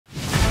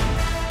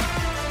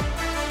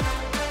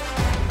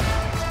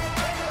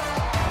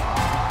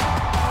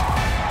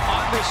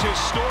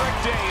historic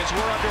day as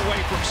we're underway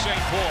from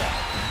St. Paul.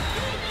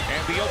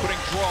 And the opening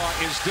draw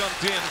is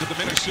dumped into the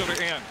Minnesota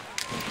end,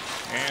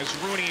 as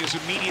Rooney is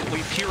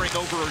immediately peering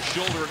over her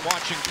shoulder and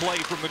watching play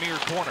from the near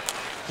corner.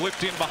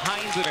 Flipped in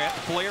behind the net.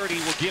 Flaherty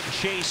will give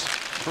chase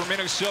for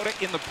Minnesota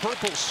in the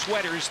purple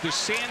sweaters, the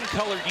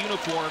sand-colored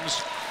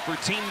uniforms for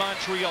Team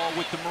Montreal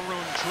with the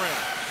maroon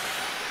trim.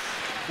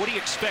 What do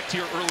you expect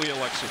here early,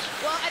 Alexis?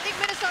 Well, I think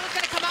Minnesota's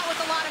going to come out with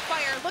a lot of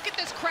fire. Look at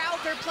this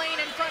crowd they're playing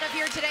in front of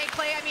here today,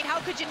 Clay. I mean,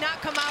 how could you not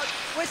come out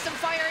with some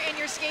fire in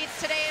your skates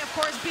today? Of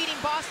course, beating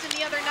Boston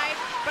the other night.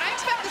 But I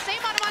expect the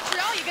same out of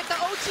Montreal. You get the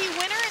OT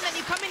winner, and then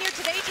you come in here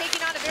today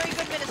taking on a very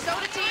good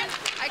Minnesota team.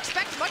 I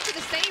expect much of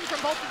the same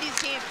from both of these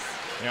teams.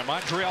 Yeah,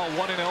 Montreal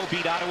 1-0,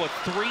 beat Ottawa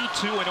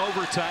 3-2 in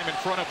overtime in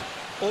front of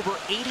over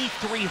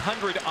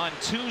 8,300 on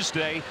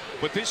Tuesday.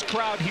 But this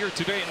crowd here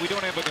today, and we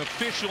don't have an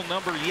official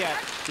number yet,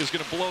 is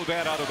going to blow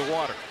that out of the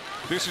water.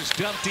 This is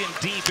dumped in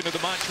deep into the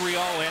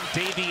Montreal end.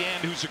 Davy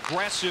End, who's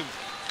aggressive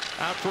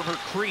out from her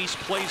crease,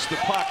 plays the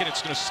puck, and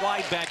it's going to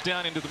slide back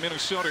down into the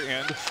Minnesota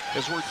end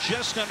as we're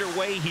just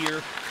underway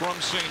here from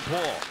St.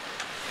 Paul.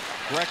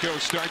 Greco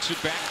starts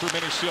it back for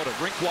Minnesota.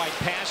 Rink-wide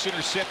pass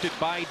intercepted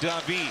by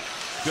David.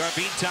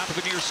 David, top of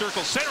the near circle,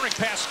 centering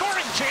pass,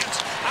 scoring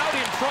chance out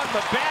in front.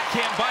 The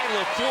backhand by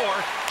LaFleur,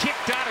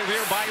 kicked out of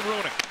there by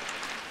Rooney.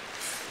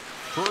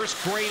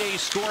 First grade A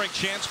scoring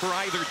chance for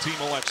either team,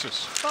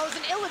 Alexis. Well, it was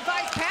an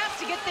ill-advised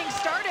pass to get things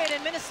started,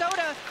 and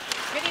Minnesota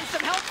getting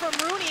some help from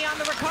Rooney on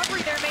the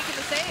recovery there, making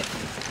the save.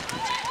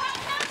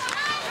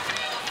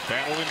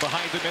 Battle in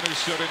behind the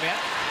Minnesota net.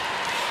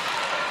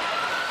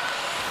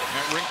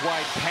 That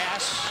rink-wide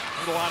pass,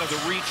 a little out of the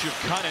reach of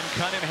Cunnin.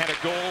 Cunnin had a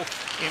goal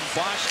in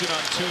Boston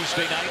on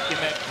Tuesday night in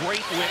that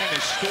great win, an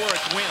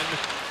historic win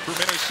for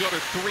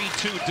Minnesota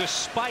 3-2,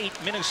 despite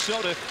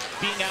Minnesota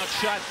being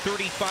outshot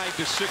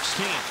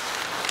 35-16.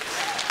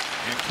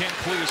 And Ken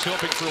Klee is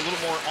hoping for a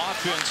little more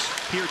offense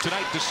here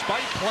tonight.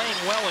 Despite playing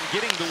well and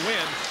getting the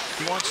win,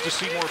 he wants to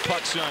see more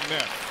pucks on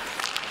net.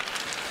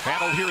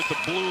 Battle here at the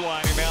blue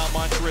line, and now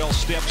Montreal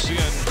steps in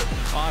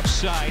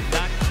offside,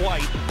 not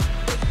quite.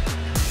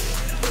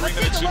 3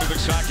 minutes into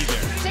this hockey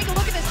game. Take a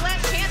look at this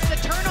last chance, the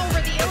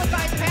turnover, the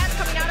ill-advised pass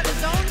coming out of the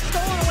zone,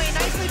 stolen away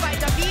nicely by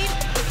David.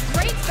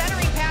 Great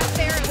centering pass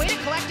there, and way to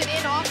collect it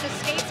in off the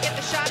skates, get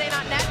the shot in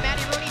on net.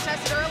 Matty Rooney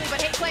tested early, but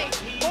hey, Clay,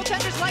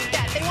 goaltenders like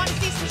that. They want to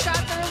see some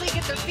shots early,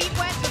 get their feet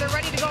wet, so they're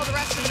ready to go the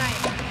rest of the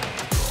night.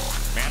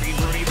 Matty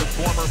Rooney, the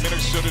former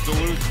Minnesota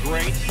Duluth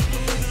great,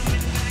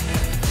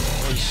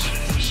 was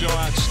so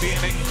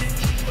outstanding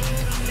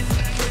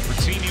for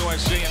Team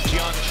USA and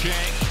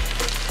Pyeongchang.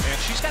 And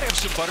she's got to have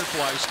some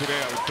butterflies today,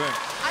 I would think.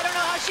 I don't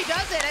know how she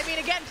does it. I mean,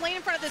 again, playing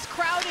in front of this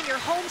crowd in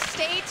your home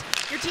state.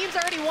 Your team's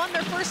already won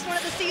their first one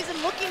of the season,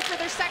 looking for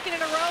their second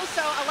in a row, so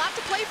a lot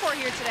to play for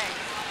here today.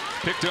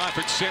 Picked off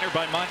at center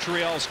by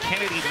Montreal's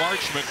Kennedy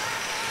Marchment.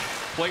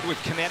 Played with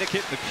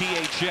Connecticut in the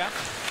PHF.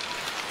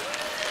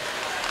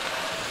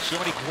 So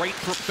many great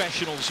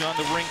professionals on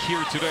the rink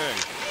here today.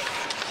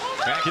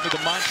 Back into the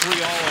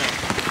Montreal end.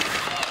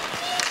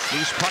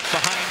 He's puck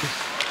behind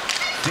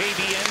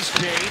Davy End's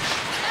cage.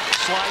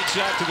 Slides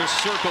out to the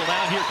circle.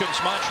 Now here comes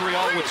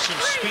Montreal with some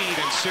speed,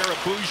 and Sarah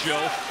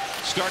Bugeaud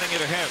starting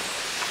it ahead.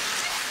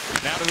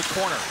 Now to the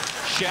corner.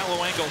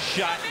 Shallow angle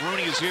shot.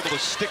 Rooney is able to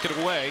stick it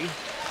away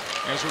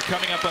as we're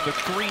coming up on the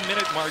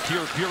 3-minute mark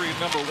here of period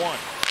number 1.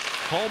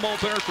 Home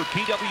opener for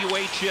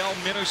PWHL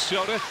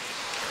Minnesota.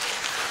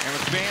 And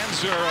the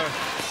fans are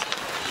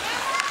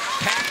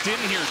packed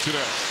in here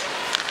today.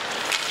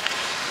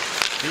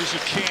 Here's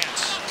a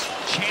chance.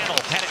 Channel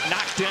had it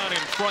knocked down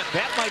in front.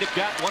 That might have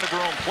got one of her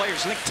own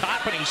players. I think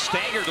Toppany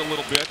staggered a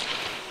little bit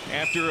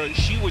after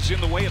she was in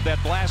the way of that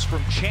blast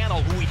from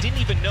Channel, who we didn't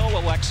even know,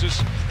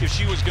 Alexis, if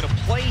she was going to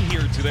play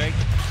here today.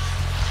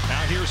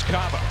 Now here's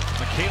Cava.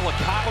 Michaela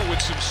Cava with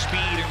some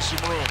speed and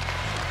some room.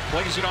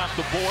 Plays it off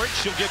the board.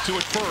 She'll get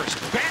to it first.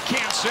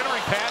 Backhand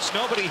centering pass.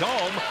 Nobody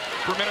home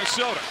for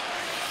Minnesota.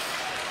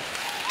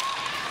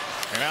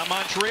 And now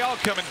Montreal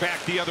coming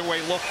back the other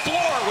way.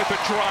 LaFleur with a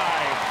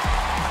drive.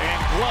 And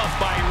glove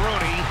by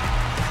Rooney.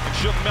 And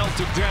she'll melt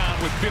it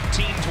down with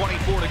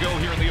 15:24 to go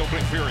here in the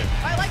opening period.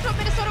 I liked what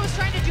Minnesota was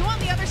trying to do on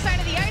the other side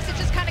of the ice. It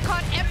just kind of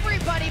caught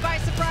everybody by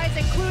surprise,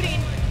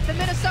 including the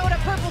Minnesota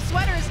purple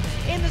sweaters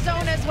in the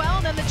zone as well.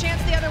 And then the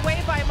chance the other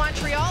way by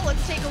Montreal.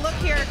 Let's take a look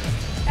here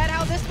at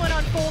how this one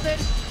unfolded.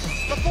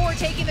 Before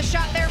taking the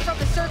shot there from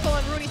the circle,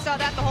 and Rooney saw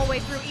that the whole way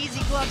through.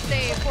 Easy glove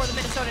save for the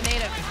Minnesota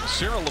native.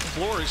 Sarah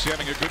LaFleur is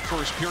having a good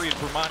first period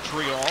for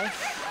Montreal.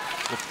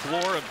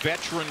 LaFleur, a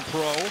veteran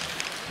pro,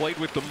 played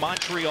with the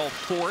Montreal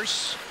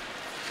Force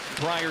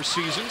prior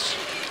seasons.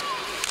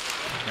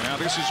 And now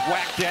this is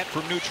whacked at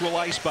from neutral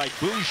ice by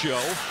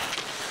Bugeaud.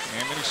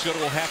 And Minnesota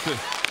will have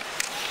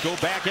to go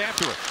back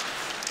after it.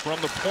 From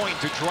the point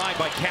to drive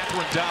by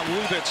Catherine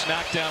Dawu, that's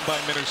knocked down by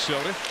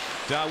Minnesota.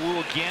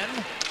 Dawu again.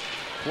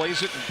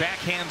 Plays it and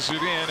backhands it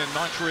in, and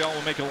Montreal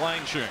will make a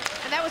line change.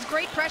 And that was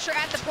great pressure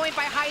at the point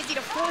by Heisey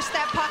to force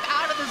that puck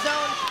out of the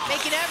zone,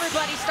 making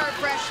everybody start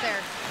fresh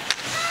there.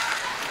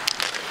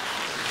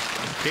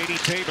 Katie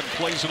Taven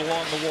plays it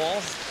along the wall.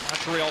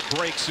 Montreal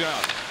breaks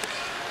out.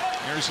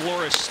 There's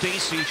Laura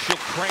Stacey.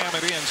 She'll cram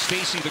it in.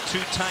 Stacey, the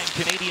two-time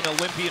Canadian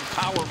Olympian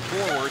power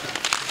forward.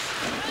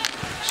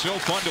 So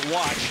fun to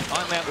watch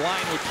on that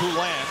line with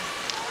Poulin.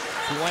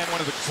 Poulin, one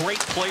of the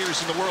great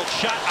players in the world.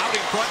 Shot out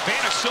in front.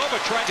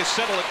 Vanasova tried to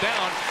settle it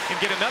down and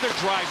get another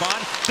drive on.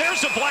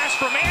 There's a blast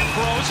from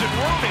Ambrose, and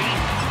Rooney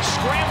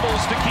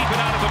scrambles to keep it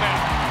out of the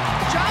net.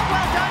 Job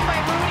well done by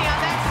Rooney on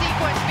that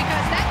sequence,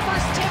 because that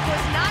first tip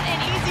was not an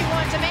easy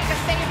one to make a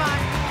save on.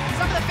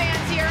 Some of the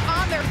fans here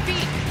on their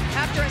feet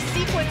after a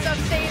sequence of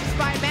saves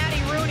by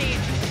Maddie Rooney.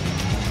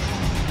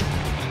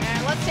 And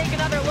let's take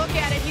another look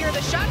at it here.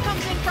 The shot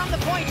comes in from the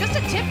point. Just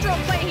a tip drill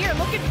play here,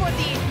 looking for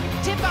the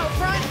tip out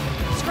front.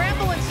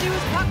 Scramble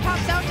ensues. Puck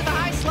pops out to the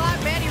high slot.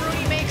 Maddie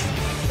Rooney makes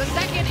the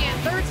second and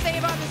third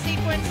save on the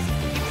sequence.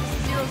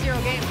 Keeps this a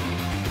 0-0 game.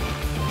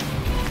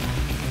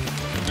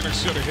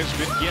 Minnesota has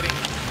been getting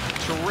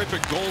terrific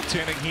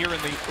goaltending here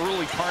in the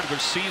early part of the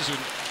season.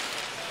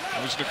 It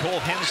was Nicole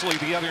Hensley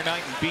the other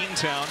night in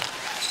Beantown.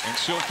 And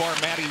so far,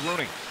 Maddie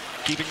Rooney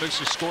keeping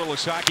this a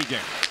scoreless hockey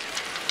game.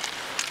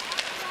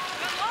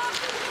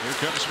 Here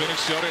comes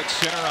Minnesota at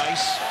center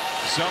ice.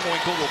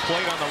 Zumwinkle will play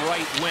it on the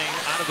right wing,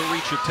 out of the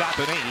reach of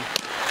Tapani.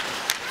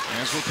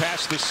 As we're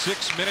past the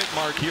 6-minute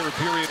mark here of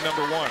period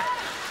number 1.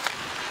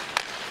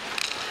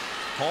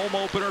 Home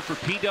opener for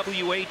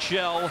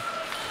PWHL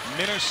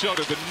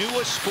Minnesota, the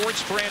newest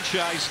sports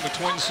franchise in the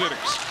Twin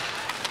Cities.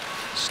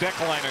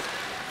 Steckleinen,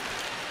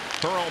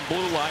 her own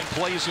blue line,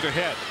 plays it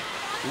ahead.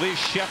 Liz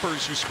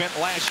Shepers, who spent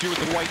last year with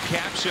the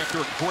Whitecaps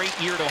after a great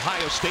year at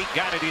Ohio State,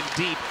 got it in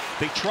deep.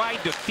 They tried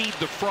to feed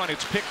the front.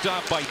 It's picked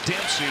off by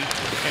Dempsey,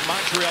 and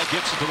Montreal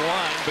gets it to the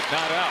line, but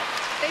not out.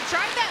 They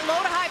tried that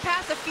low-to-high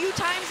pass a few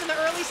times in the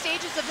early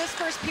stages of this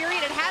first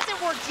period. It hasn't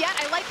worked yet.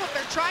 I like what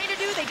they're trying to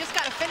do. They just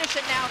got to finish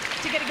it now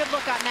to get a good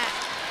look on net.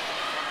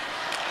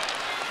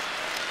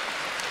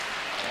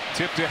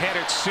 Tipped ahead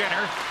at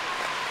center.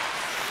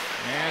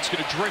 And it's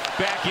going to drift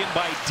back in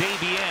by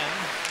Davienne.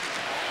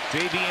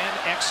 Davienne,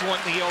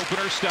 excellent in the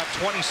opener. Stopped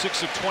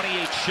 26 of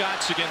 28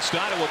 shots against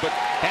Ottawa, but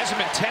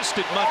hasn't been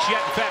tested much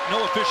yet. In fact,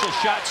 no official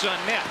shots on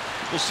net.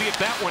 We'll see if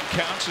that one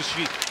counts as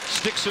she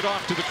sticks it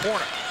off to the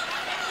corner.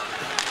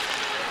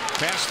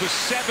 Past the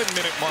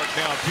 7-minute mark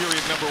now,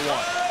 period number 1.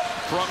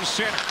 From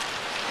center,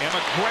 Emma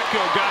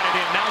Greco got it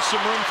in. Now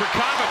some room for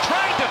Kava.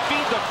 Tried to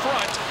feed the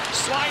front.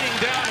 Sliding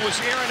down was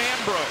Erin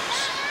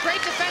Ambrose. Great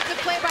defensive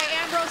play by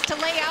Ambrose to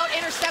lay out,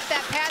 intercept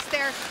that pass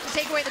there to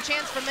take away the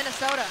chance from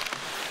Minnesota.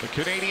 The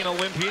Canadian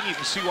Olympian, you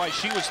can see why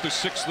she was the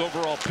 6th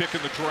overall pick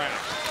in the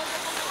draft.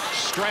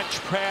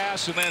 Stretch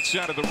pass, and that's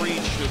out of the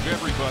reach of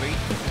everybody,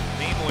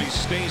 namely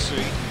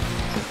Stacey,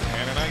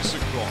 and an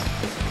icing call.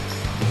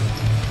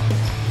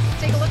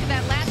 Take a look at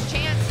that last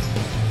chance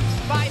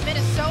by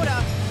Minnesota.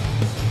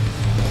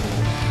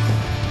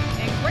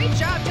 And great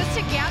job just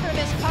to gather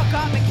this puck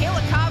up.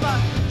 Michaela Kava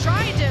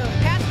trying to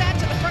pass that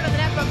to the front of the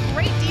net, but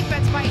great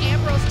defense by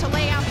Ambrose to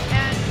lay out.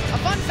 And a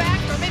fun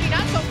fact, or maybe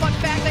not so fun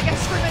fact, I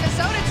guess, for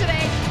Minnesota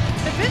today,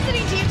 the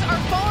visiting teams are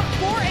 4-0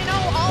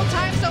 all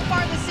time so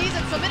far this season.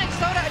 So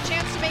Minnesota a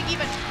chance to make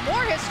even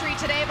more history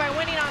today by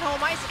winning on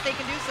home ice if they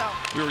can do so.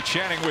 We were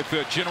chatting with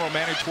the general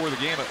manager for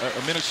the game,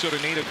 a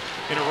Minnesota native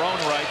in her own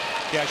right.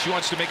 Yeah, she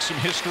wants to make some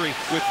history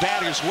with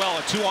that as well.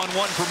 A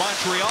 2-on-1 for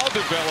Montreal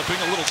developing.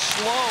 A little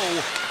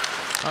slow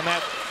on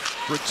that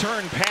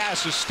return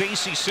pass as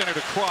Stacey sent it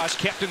across.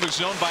 Kept in the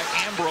zone by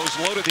Ambrose.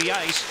 Low to the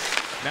ice.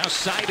 Now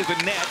side of the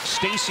net.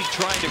 Stacey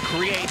trying to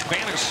create.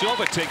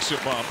 Vanasova takes a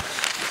bump.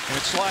 And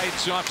it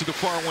slides off to the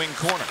far wing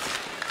corner.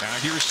 Now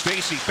here's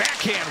Stacey.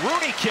 Backhand.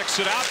 Rooney kicks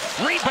it out.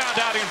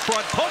 Rebound out in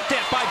front. Poked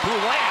at by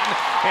Poulin.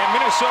 And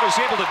Minnesota's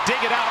able to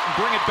dig it out and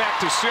bring it back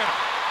to center.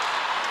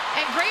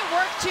 And great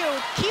work to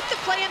keep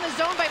the play in the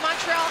zone by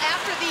Montreal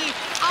after the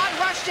odd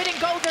rush didn't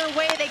go their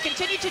way. They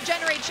continued to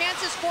generate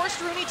chances,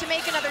 forced Rooney to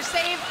make another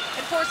save,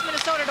 and forced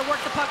Minnesota to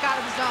work the puck out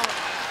of the zone.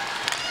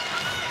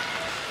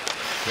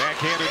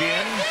 Backhanded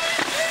in.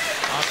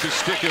 Off the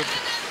stick of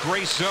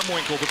Grace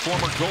Zumwinkle, the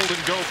former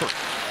Golden Gopher.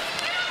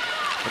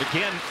 But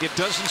again, it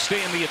doesn't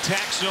stay in the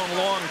attack zone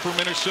long for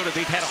Minnesota.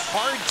 They've had a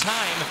hard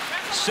time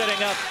setting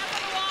up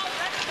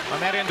on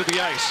that end of the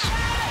ice.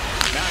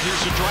 Now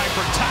here's a drive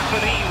for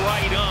Tapani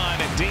right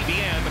on, and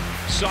Davienne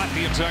saw it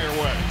the entire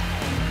way.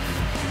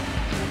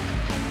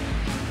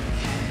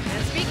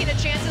 And speaking of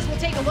chances, we'll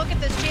take a look at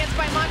this chance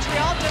by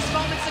Montreal just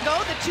moments ago.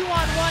 The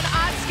 2-on-1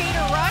 odd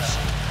skater rush.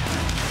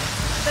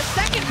 The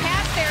second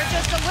pass there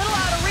just a little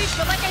out of reach,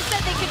 but like I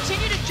said, they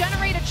continue to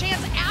generate a chance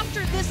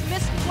after this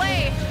missed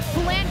play.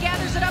 Poulin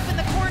gathers it up in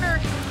the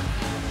corner.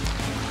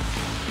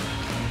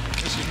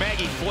 This is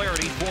Maggie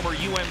Flaherty, former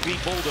UMD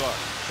Bulldog,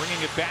 bringing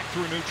it back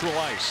through neutral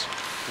ice.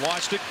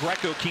 Lost it.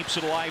 Greco keeps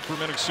it alive for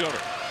Minnesota.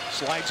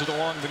 Slides it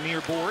along the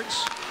near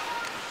boards.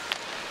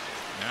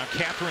 Now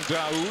Catherine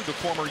Daoud, the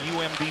former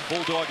UMD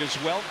Bulldog as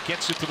well,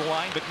 gets it to the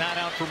line, but not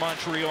out for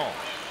Montreal.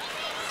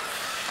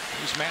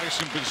 Here's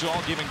Madison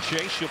Bazal giving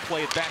chase. She'll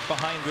play it back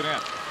behind the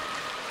net.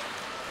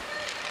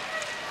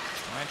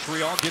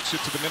 Montreal gets it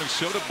to the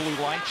Minnesota blue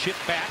line. Chip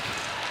back.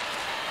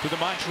 to the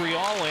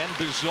Montreal end.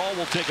 Bizol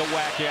will take a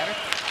whack at it.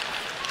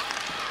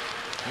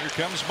 Here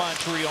comes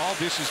Montreal.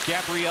 This is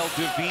Gabrielle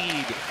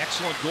David.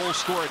 Excellent goal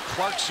scorer at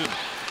Clarkson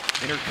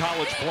in her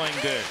college playing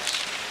days.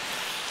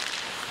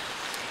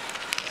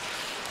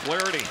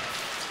 Flaherty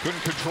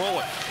couldn't control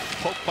it.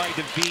 Poked by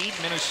David.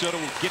 Minnesota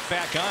will get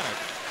back on it.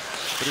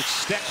 But it's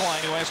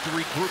Steckline who has to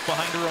regroup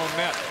behind her own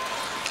net.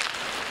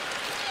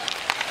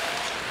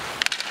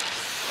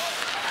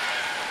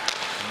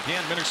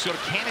 Again, Minnesota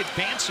can't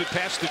advance it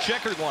past the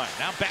checkered line.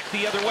 Now back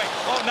the other way.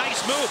 Oh,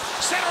 nice move.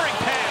 Centering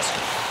pass.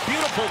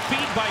 Beautiful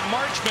feed by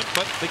Marchment,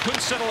 but they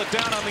couldn't settle it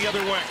down on the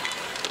other wing.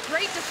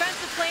 Great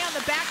defensive play on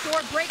the back door,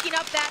 breaking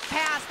up that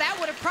pass. That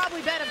would have probably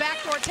been a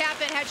backdoor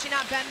tap-in had she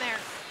not been there.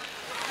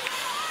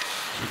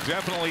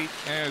 Definitely,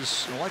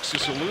 as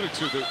Alexis alluded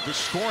to, the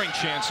scoring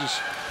chances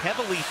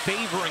heavily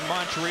favoring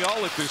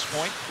Montreal at this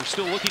point. We're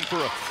still looking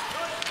for a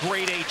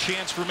grade A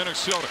chance for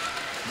Minnesota.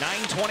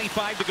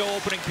 9:25 to go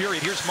opening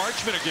period. Here's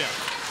Marchment again,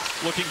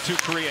 looking to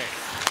create.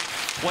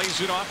 Plays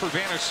it off for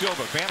Vanna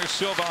Silva. Vanna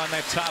Silva on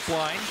that top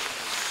line.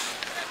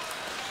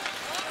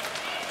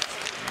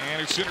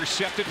 And it's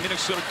intercepted.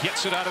 Minnesota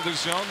gets it out of the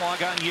zone.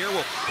 Lagunier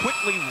will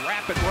quickly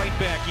wrap it right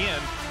back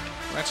in.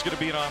 That's going to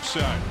be an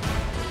offside.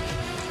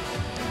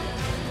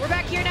 We're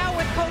back here now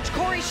with Coach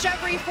Corey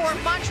Chevry for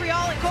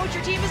Montreal. And Coach,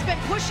 your team has been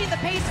pushing the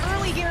pace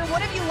early here.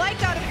 What have you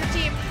liked out of your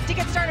team to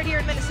get started here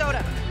in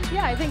Minnesota?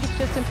 Yeah, I think it's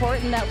just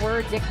important that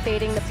we're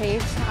dictating the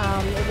pace.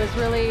 It was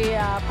really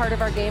part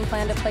of our game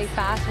plan to play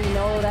fast. We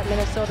know that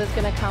Minnesota is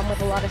going to come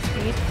with a lot of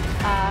speed.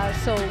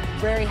 So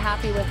very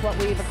happy with what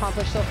we've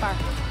accomplished so far.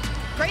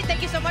 Great.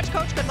 Thank you so much,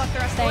 Coach. Good luck the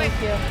rest of the way.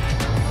 Thank you.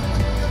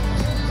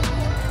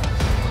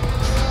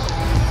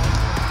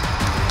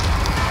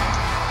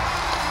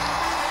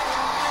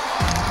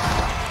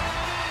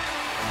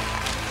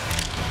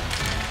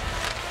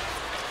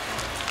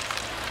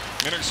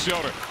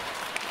 Minnesota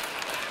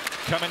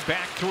coming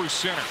back through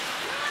center.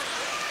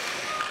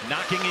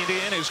 Knocking it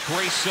in is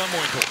Grace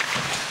Sumwinkle.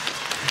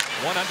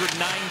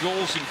 109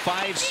 goals in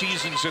 5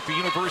 seasons at the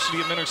University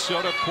of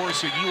Minnesota. Of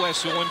course, a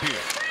U.S. Olympian.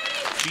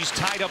 She's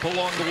tied up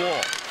along the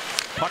wall.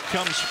 Puck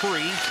comes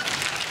free.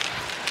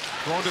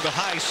 Thrown to the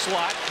high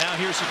slot. Now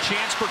here's a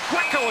chance for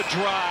Greco. A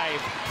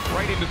drive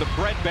right into the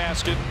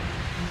breadbasket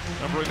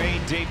of Renee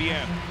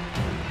Desbiens.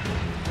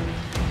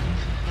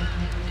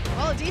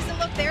 Well, a decent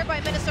look there by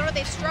Minnesota.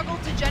 They've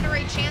struggled to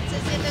generate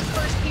chances in this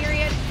first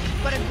period.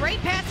 But a great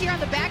pass here on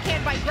the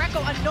backhand by Greco.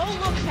 A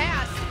no-look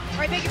pass. All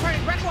right, beg your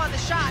pardon, Greco on the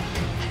shot.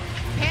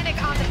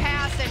 Panic on the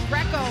pass, and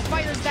Greco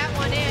fires that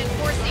one in,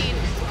 forcing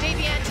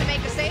Desbiens to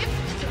make a save.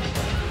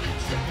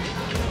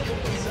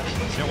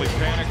 Kelly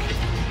Panic,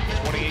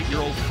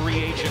 28-year-old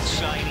free agent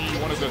signee,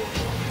 one of the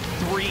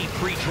 3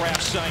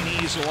 pre-draft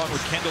signees, along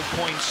with Kendall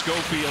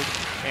Coyne-Schofield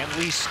and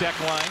Lee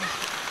Steckline.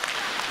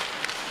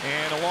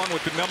 And along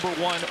with the #1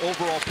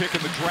 overall pick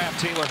in the draft,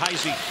 Taylor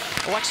Heise.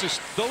 Alexis,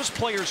 those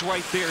players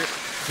right there,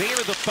 they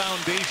are the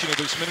foundation of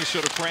this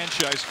Minnesota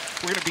franchise.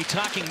 We're going to be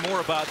talking more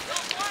about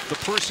the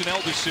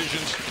personnel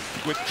decisions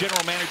with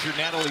General Manager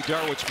Natalie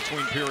Darwitz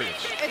between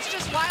periods. It's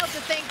just wild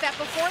to think that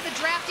before the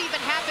draft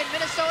even happened,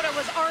 Minnesota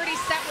was already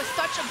set with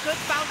such a good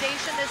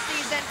foundation this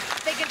season.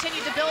 They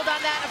continued to build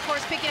on that, of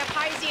course, picking up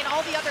Heise and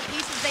all the other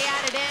pieces they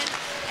added in.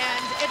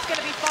 And it's going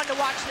to be fun to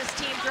watch this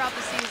team throughout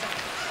the season.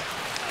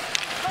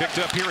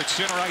 Picked up here at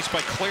center ice by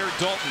Claire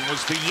Dalton,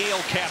 was the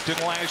Yale captain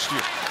last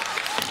year.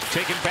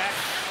 Taken back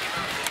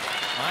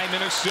by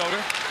Minnesota.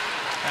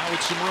 Now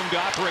with some room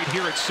to operate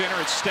here at center,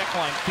 it's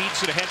Steckline.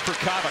 Feeds it ahead for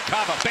Cava.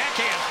 Cava,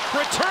 backhand,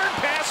 return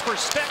pass for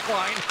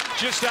Steckline,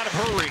 just out of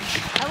her reach.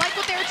 I like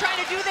what they were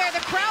trying to do there.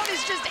 The crowd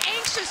is just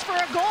anxious for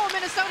a goal.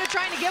 Minnesota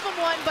trying to give them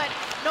one, but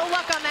no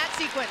luck on that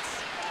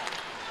sequence.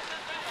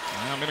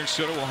 Now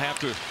Minnesota will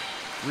have to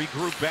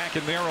regroup back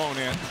in their own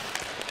end.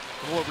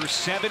 A little over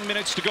 7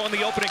 minutes to go in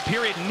the opening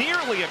period.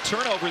 Nearly a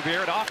turnover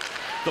there. Off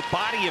the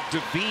body of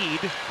David,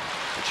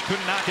 but she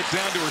couldn't knock it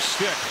down to her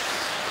stick.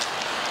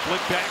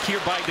 Flipped back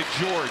here by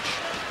DeGeorge.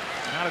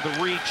 Out of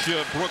the reach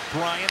of Brooke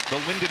Bryant, the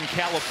Linden,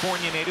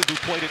 California native who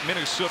played at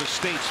Minnesota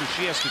State, so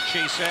she has to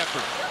chase after.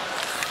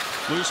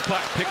 Loose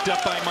puck picked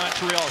up by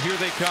Montreal. Here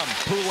they come.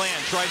 Poulin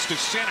tries to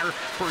center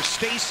for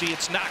Stacy.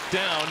 It's knocked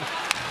down.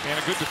 And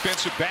a good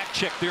defensive back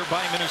check there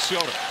by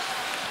Minnesota.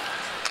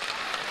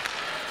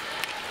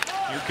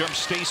 Here comes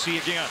Stacy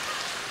again.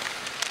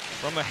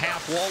 From the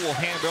half wall, will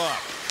hand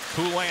off.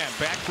 Poulin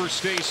back for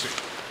Stacy.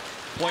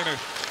 Playing a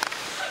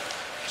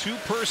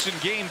 2-person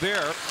game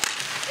there.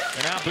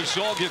 And now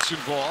Bizol gets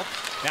involved.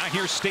 Now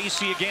here's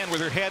Stacy again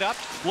with her head up,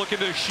 looking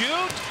to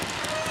shoot.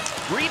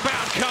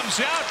 Rebound comes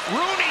out.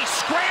 Rooney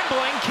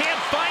scrambling, can't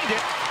find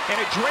it, and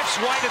it drifts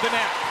wide of the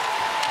net.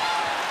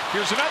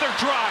 Here's another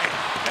drive.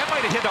 That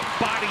might have hit a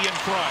body in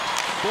front.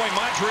 Boy,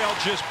 Montreal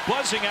just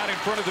buzzing out in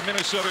front of the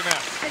Minnesota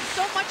net. And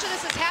so much of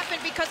this has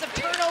happened because of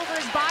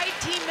turnovers by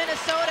Team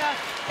Minnesota.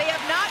 They have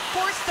not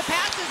forced the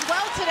passes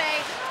well today.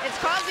 It's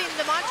causing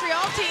the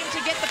Montreal team to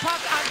get the puck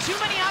on too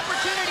many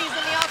opportunities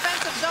in the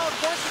offensive zone,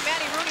 forcing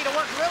Manny Rooney to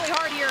work really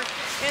hard here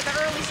in the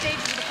early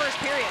stages of the first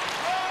period.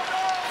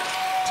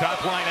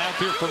 Top line out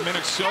there for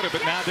Minnesota, but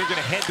now they're going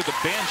to head to the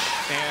bench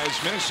as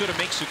Minnesota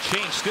makes a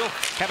change. Still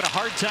having a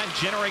hard time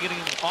generating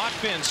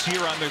offense here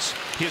on this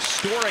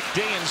historic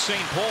day in St.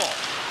 Paul.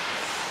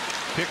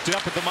 Picked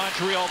up at the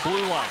Montreal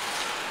blue line.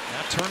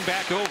 Now turned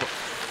back over.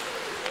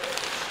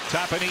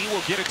 Tapani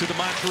will get it to the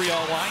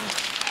Montreal line.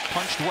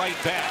 Punched right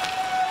back.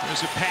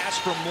 There's a pass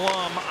from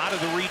Lum out of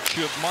the reach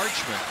of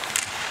Marchment.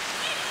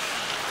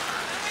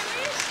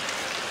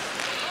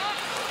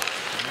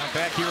 Now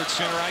back here at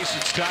center ice,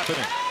 it's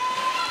Tapani.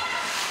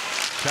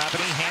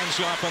 Tapani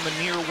hands off on the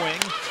near wing.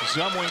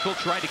 Zumwinkle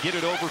tried to get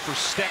it over for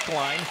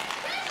Steckline.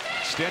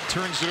 Instead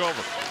turns it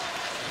over.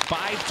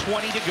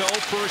 5:20 to go,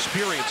 first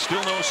period. Still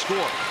no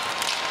score.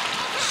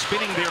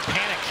 Spinning their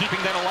panic,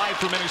 keeping that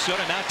alive for Minnesota.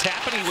 Now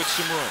Tapani with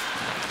some room.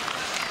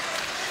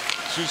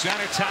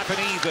 Susanna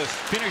Tapani, the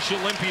Finnish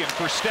Olympian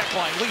for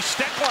Steckline. Lee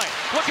Steckline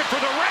looking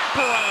for the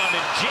wraparound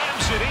and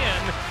jams it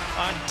in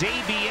on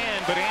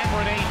Desbiens, but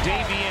Anne-Renee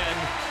Desbiens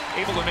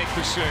able to make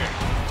the save.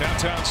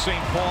 Downtown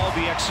St. Paul,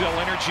 the XL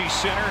Energy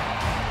Center.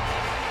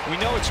 We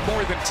know it's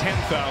more than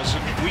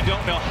 10,000. We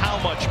don't know how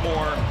much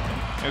more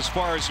as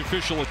far as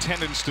official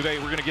attendance today.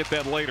 We're going to get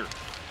that later.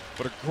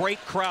 But a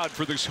great crowd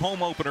for this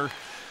home opener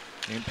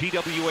in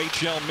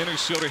PWHL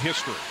Minnesota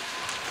history.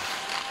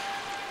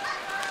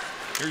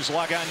 Here's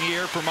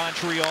Lagunier for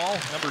Montreal,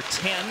 number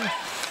 10.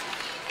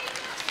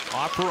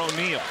 Off for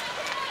O'Neill.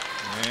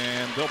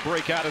 And they'll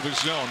break out of the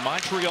zone.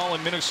 Montreal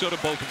and Minnesota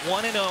both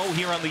 1-0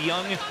 here on the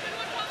young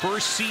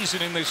first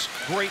season in this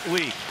great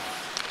league.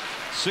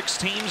 6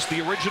 teams, the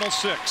original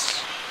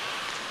 6.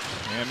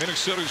 And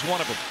Minnesota's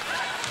one of them.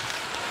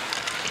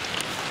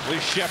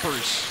 Liz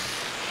Sheppers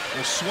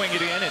will swing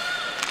it in. It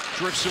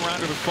drifts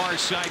around to the far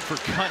side for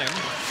Cunning.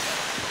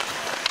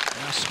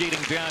 Now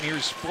skating down,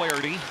 here's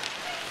Flaherty.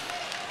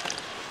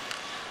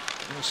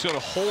 Minnesota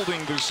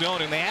holding the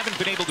zone, and they haven't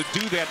been able to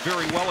do that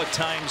very well at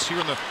times here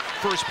in the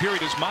first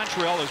period as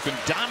Montreal has been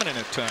dominant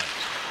at times.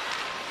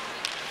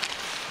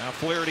 Now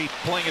Flaherty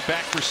playing it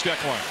back for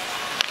Steckline.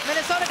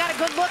 Minnesota got a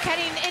good look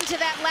heading into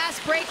that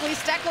last break. Lee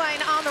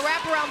Steckline on the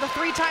wraparound, the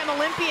 3-time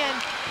Olympian.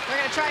 They're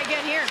going to try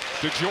again here.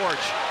 To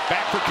George.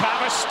 Back for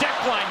Cava.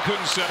 Steckline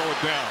couldn't settle it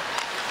down.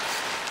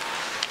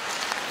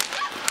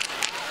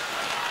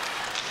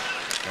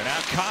 And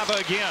now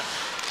Cava again.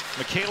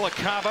 Michaela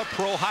Cava,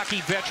 pro hockey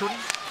veteran.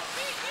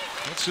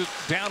 It's it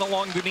down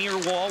along the near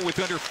wall with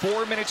under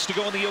 4 minutes to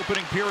go in the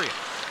opening period.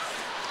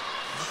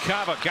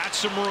 Cava got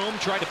some room,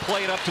 tried to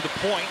play it up to the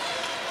point.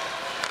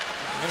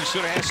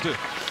 Minnesota has to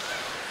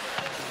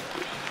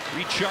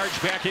recharge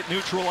back at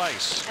neutral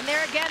ice. And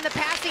there again, the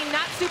passing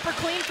not super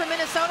clean for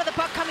Minnesota. The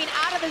puck coming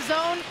out of the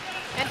zone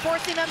and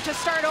forcing them to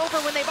start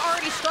over when they've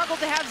already struggled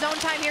to have zone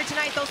time here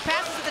tonight. Those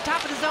passes at the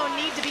top of the zone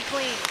need to be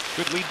clean.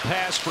 Good lead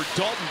pass for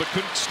Dalton, but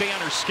couldn't stay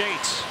on her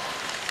skates.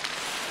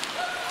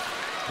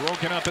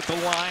 Broken up at the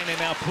line, and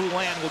now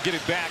Poulin will get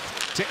it back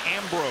to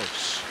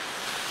Ambrose.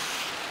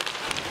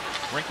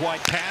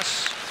 Rink-wide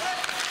pass.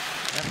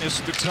 That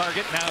missed the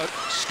target. Now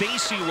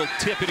Stacy will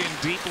tip it in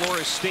deep.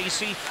 Laura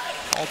Stacy,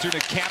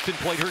 alternate captain,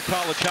 played her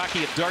college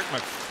hockey at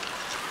Dartmouth.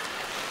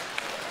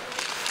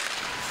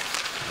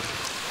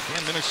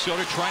 And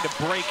Minnesota trying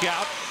to break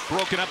out.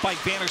 Broken up by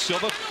Vanna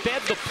Silva.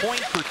 Fed the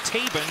point for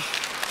Tabin,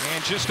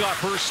 and just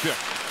off her stick.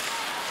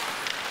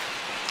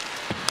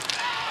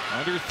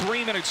 Under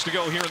 3 minutes to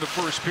go here in the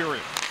first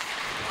period.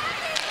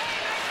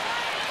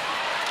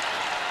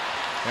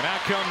 And out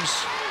comes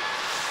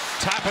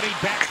Tapani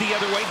back the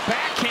other way.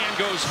 Backhand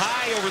goes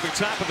high over the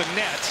top of the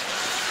net.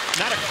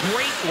 Not a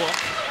great look,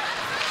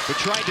 but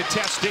tried to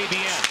test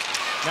Desbiens.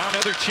 Now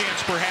another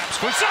chance perhaps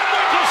for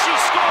Zumwinkle. She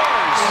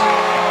scores!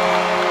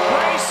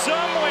 Grace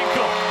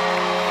Zumwinkle.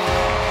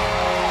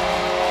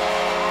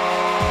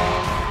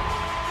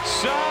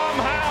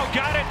 Somehow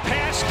got it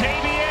past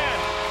Desbiens.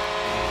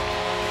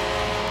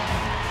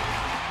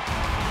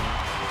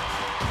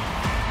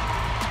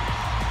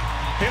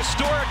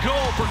 Historic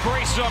goal for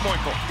Grace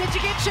Zumwinkle. Did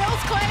you get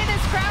chills, Clay?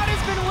 This crowd has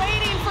been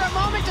waiting for a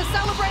moment to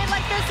celebrate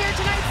like this here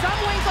tonight.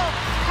 Zumwinkle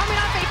coming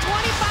off a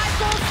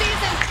 25-goal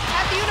season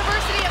at the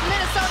University of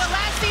Minnesota.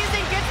 Last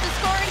season gets the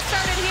scoring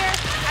started here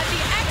at the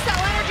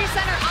XL Energy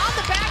Center on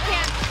the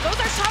backhand. Those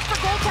are tough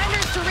for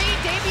goaltenders to read.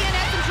 Desbiens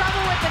had some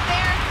trouble with it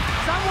there.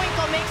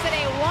 Zumwinkle makes it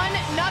a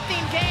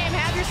 1-0 game.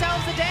 Have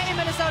yourselves a day,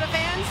 Minnesota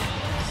fans.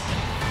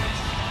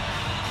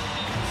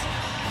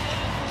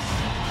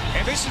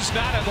 And this is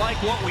not unlike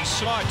what we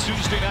saw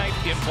Tuesday night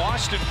in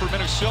Boston for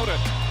Minnesota.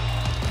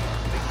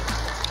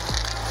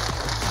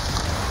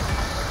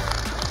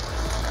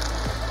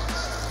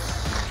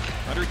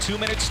 Under 2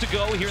 minutes to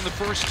go here in the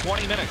first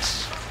 20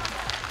 minutes.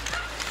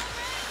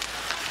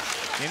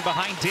 In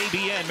behind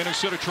Desbiens,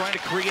 Minnesota trying to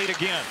create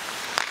again.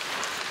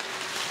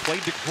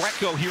 Played to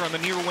Greco here on the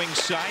near wing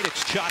side.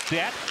 It's chopped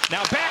at.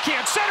 Now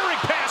backhand, centering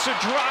pass, a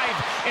drive,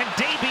 and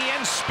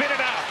Desbiens spit it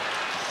out.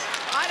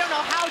 I don't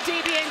know how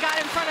Desbiens got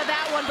in front of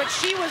that one, but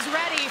she was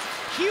ready.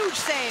 Huge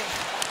save.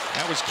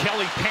 That was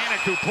Kelly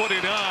Panic who put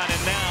it on,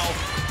 and now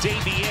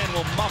Davian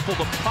will muffle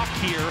the puck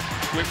here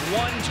with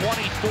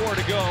 1:24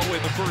 to go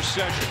in the first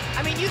session.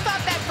 I mean, you thought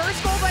that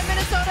first goal by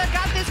Minnesota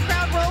got this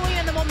crowd rolling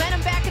and the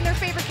momentum back in their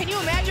favor. Can you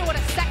imagine what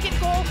a second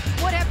goal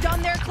would have done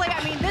there, Clay?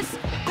 I mean, this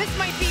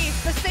might be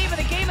the save of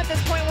the game at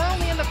this point. We're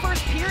only in the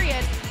first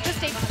period.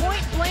 Just a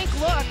point-blank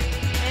look,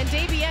 and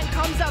Davian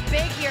comes up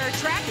big here,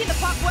 tracking the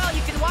puck well.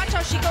 You can watch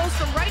how she goes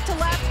from right to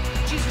left.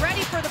 She's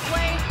ready for the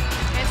play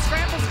and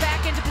scrambles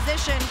back into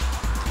position.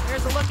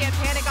 Here's a look at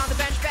Panic on the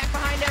bench, back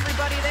behind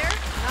everybody there.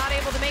 Not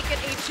able to make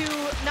it a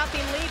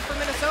 2-0 lead for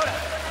Minnesota.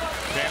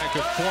 Panic,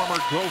 a former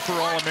Gopher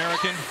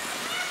All-American,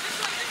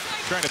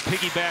 trying to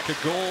piggyback a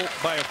goal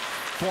by a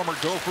former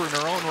Gopher in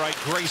her own right,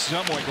 Grace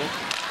Zumwinkle.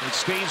 It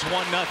stays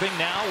 1-0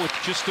 now with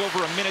just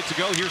over a minute to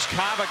go. Here's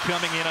Kava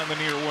coming in on the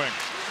near wing.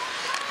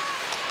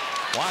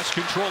 Lost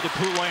control to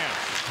Poulin.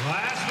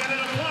 Last minute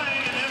of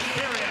play in this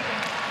period.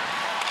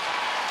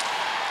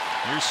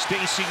 Here's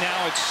Stacy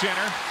now at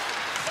center.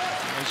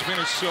 As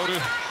Minnesota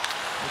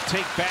will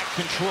take back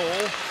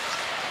control.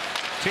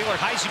 Taylor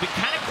Heisey been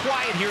kind of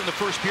quiet here in the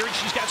first period.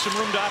 She's got some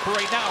room to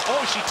operate now.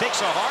 Oh, she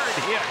takes a hard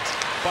hit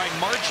by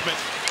Marchment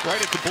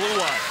right at the blue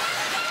line.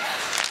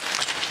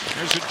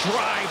 There's a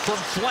drive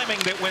from Fleming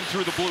that went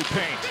through the blue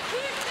paint.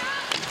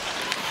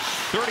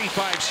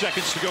 35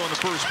 seconds to go in the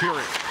first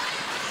period.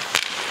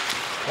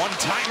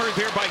 One-timer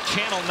there by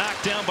Channel,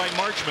 knocked down by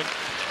Marchment.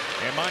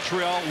 And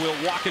Montreal will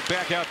walk it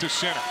back out to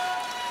center.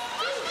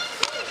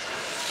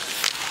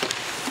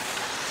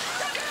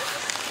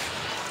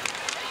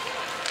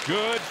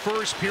 Good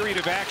first period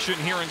of action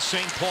here in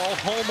St. Paul.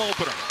 Home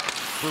opener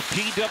for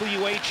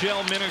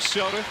PWHL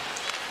Minnesota.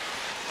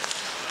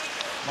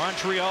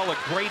 Montreal, a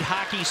great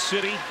hockey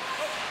city.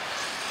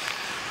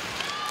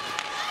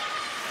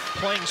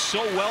 Playing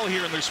so well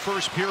here in this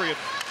first period.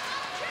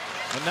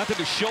 And nothing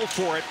to show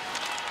for it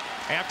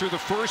after the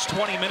first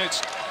 20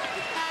 minutes.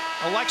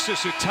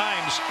 Alexis, at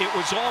times, it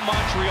was all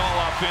Montreal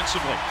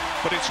offensively.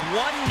 But it's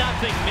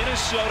 1-0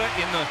 Minnesota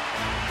in the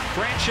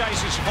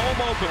franchise's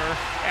home opener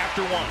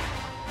after one.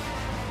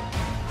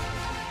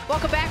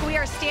 Welcome back. We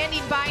are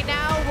standing by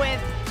now with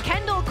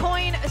Kendall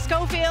Coyne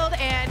Schofield.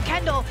 And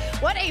Kendall,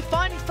 what a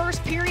fun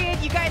first period.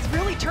 You guys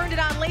really turned it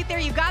on late there.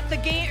 You got the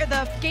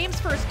game's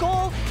first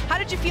goal. How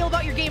did you feel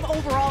about your game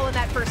overall in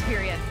that first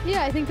period?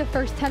 Yeah, I think the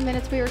first 10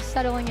 minutes we were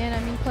settling in. I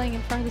mean, playing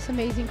in front of this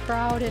amazing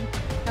crowd, and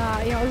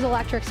you know, it was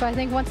electric. So I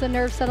think once the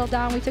nerves settled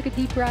down, we took a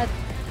deep breath.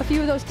 A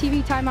few of those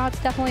TV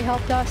timeouts definitely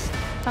helped us.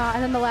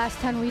 And then the last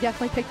 10, we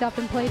definitely picked up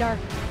and played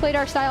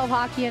our style of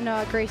hockey, and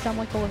Grace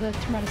Zumwinkle with a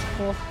tremendous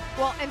goal.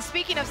 Well, and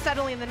speaking of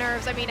settling the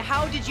nerves, I mean,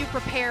 how did you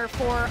prepare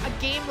for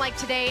a game like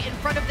today in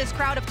front of this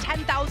crowd of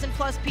 10,000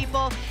 plus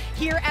people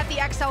here at the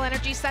XL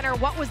Energy Center?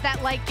 What was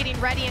that like, getting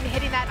ready and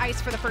hitting that ice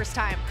for the first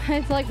time?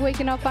 It's like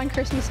waking up on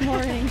Christmas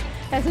morning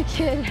as a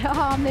kid.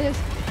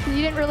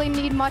 You didn't really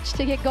need much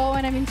to get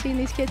going. I mean, seeing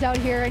these kids out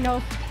here, I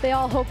know they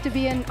all hope to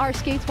be in our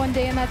skates one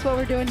day, and that's what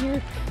we're doing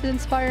here, is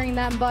inspiring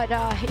them. But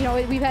you know,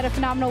 we've had a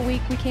phenomenal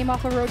week. We came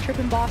off a road trip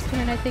in Boston,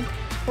 and I think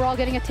we're all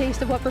getting a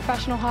taste of what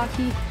professional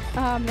hockey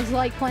is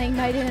like, playing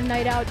night in and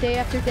night out, day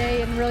after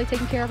day, and really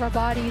taking care of our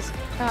bodies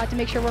to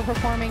make sure we're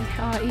performing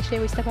each day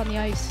we step on the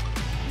ice.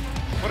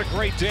 What a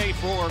great day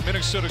for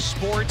Minnesota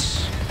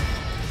sports.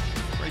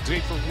 Great day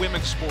for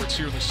women's sports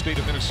here in the state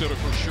of Minnesota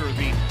for sure.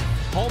 The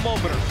home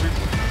opener for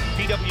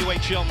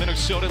PWHL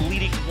Minnesota,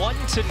 leading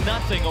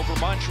 1-0 over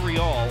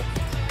Montreal.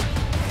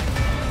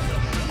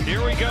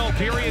 Here we go,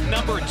 period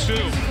number 2.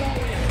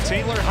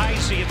 Taylor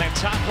Heisey in that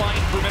top line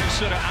for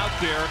Minnesota out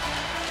there.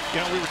 You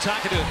know, we were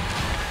talking to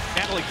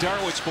Natalie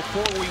Darwitz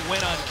before we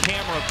went on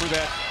camera for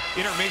that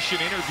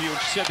intermission interview, and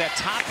she said that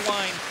top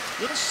line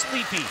a little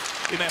sleepy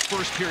in that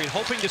first period,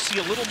 hoping to see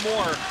a little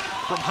more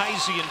from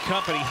Heisey and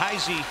company.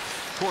 Heisey,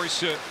 of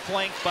course,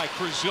 flanked by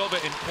Krzyzova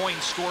and Coyne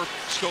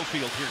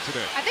Schofield here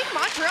today. I think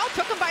Montreal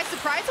took them by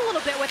surprise a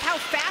little bit with how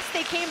fast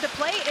they came to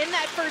play in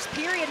that first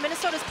period.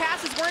 Minnesota's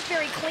passes weren't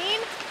very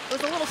clean.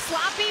 It was a little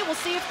sloppy. We'll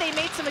see if they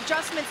made some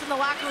adjustments in the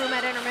locker room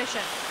at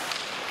intermission.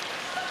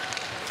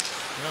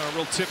 You know,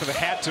 a real tip of the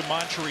hat to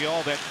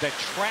Montreal. That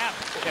trap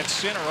at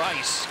center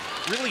ice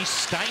really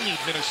stymied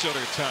Minnesota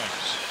at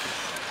times.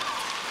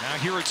 Now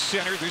here at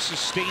center, this is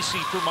Stacy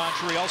for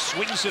Montreal.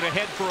 Swings it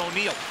ahead for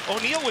O'Neill.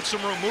 O'Neill with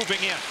some room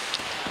moving in.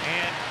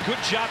 And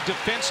good job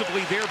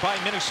defensively there by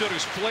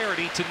Minnesota's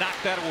Flaherty to knock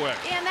that away.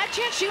 And that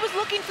chance, she was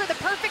looking for the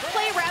perfect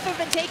play rather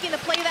than taking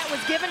the play that was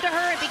given to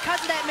her. And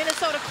because of that,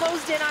 Minnesota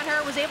closed in on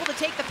her, was able to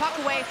take the puck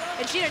away,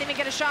 and she didn't even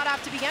get a shot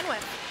off to begin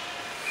with.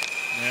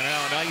 And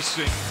now an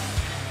icing.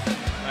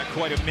 Not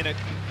quite a minute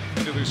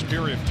into this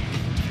period.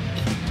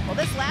 Well,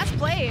 this last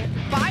play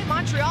by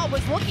Montreal was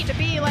looking to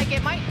be like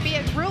it might be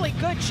a really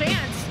good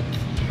chance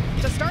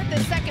to start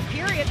this second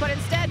period, but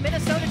instead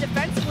Minnesota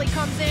defensively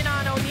comes in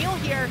on O'Neill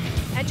here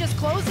and just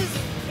closes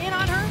in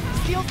on her,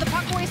 steals the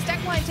puck away.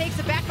 Steckline takes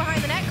it back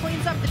behind the net,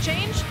 cleans up the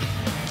change,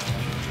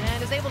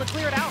 and is able to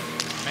clear it out.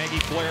 Maggie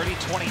Flaherty,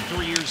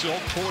 23 years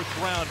old,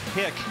 4th round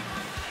pick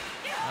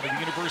out of the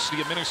University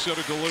of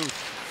Minnesota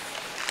Duluth.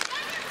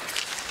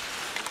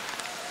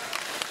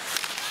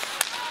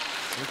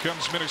 Here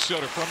comes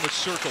Minnesota from the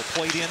circle,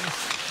 played in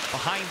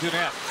behind the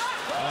net.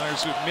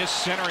 There's a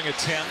missed centering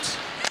attempt.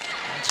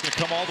 It's going to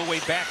come all the way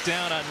back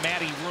down on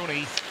Maddie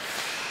Rooney,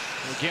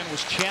 who again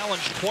was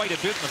challenged quite a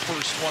bit in the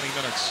first 20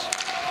 minutes.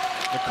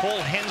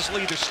 Nicole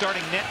Hensley, the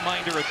starting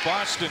netminder at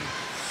Boston,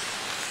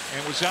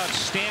 and was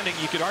outstanding.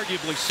 You could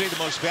arguably say the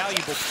most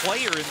valuable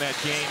player in that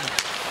game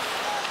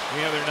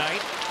the other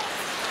night.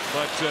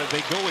 But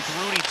they go with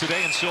Rooney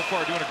today, and so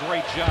far doing a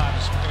great job.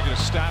 So we're going to get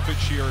a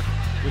stoppage here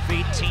with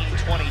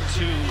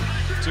 18:22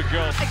 to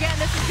go. Again,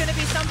 this is going to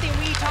be something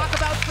we talk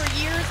about for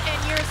years and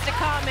years to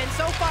come. And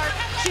so far,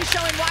 she's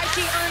showing why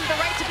she earned the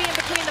right to be in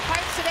between the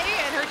pipes today,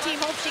 and her team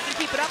hopes she can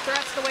keep it up the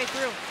rest of the way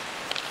through.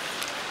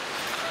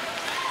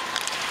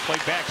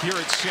 Played back here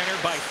at center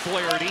by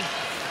Flaherty.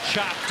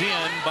 Chopped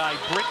in by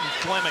Britton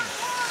Fleming.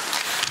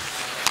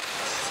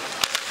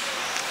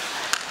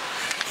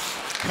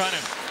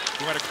 Cunningham,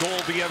 who had a goal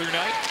the other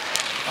night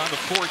on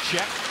the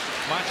forecheck.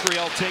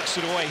 Montreal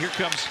takes it away. Here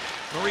comes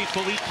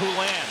Marie-Philippe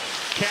Poulin.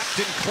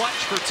 Captain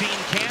clutch for Team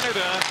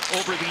Canada.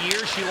 Over the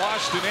years, she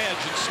lost an edge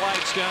and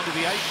slides down to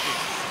the ice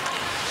sheet.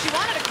 She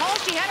wanted a call.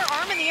 She had her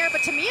arm in the air,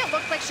 but to me, it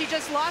looked like she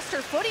just lost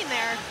her footing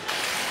there.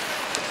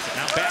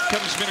 Now back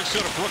comes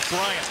Minnesota. Brooke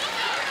Bryant,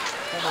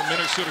 former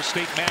Minnesota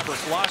State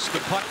Maverick, lost the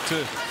puck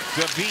to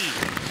David.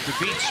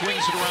 David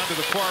swings it around to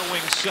the far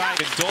wing side,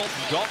 and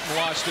Dalton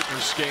lost it in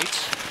her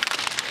skates.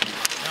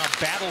 Now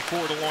battle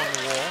for it along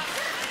the wall.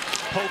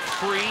 Poke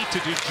free to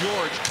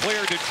DeGeorge.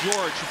 Claire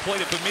DeGeorge, who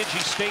played at Bemidji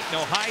State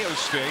and Ohio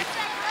State.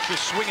 She'll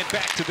swing it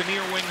back to the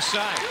near wing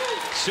side.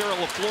 Sarah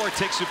LaFleur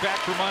takes it back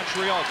for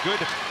Montreal.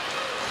 Good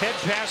head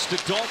pass to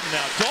Dalton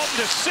now. Dalton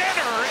to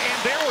center, and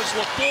there was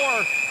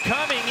LaFleur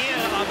coming in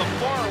on the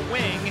far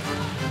wing.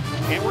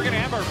 And we're going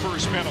to have our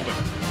first penalty.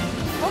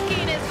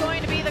 Hooking is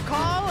going to be the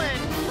call,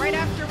 and right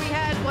after we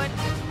had what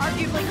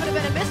arguably could have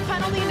been a missed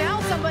penalty, now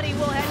somebody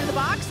will head to the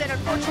box, and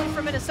unfortunately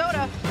for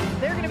Minnesota,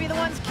 they're going to be the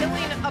ones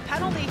killing a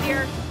penalty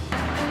here.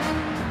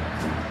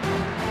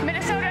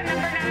 Minnesota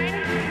number 9,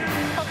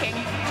 hooking,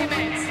 2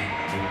 minutes.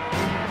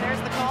 And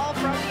there's the call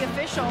from the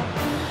official.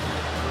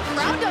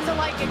 Crowd doesn't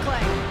like it,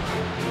 Clay.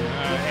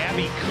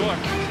 Abby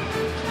Cook,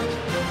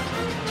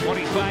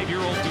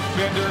 25-year-old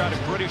defender out of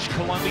British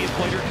Columbia,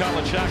 played her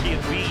college hockey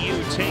at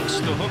BU, takes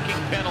the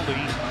hooking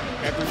penalty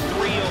at the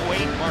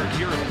 3:08 mark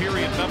here in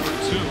period number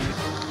 2.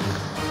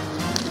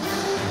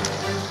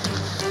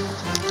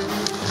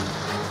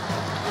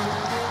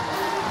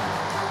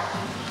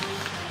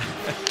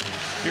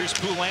 Here's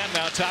Poulin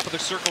now, top of the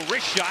circle,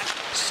 wrist shot,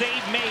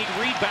 save made,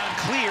 rebound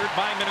cleared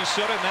by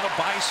Minnesota, and that'll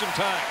buy some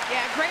time.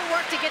 Yeah, great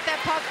work to get that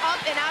puck up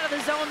and out of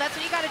the zone. That's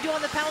what you got to do on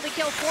the penalty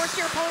kill. Force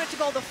your opponent to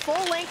go the full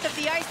length of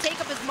the ice,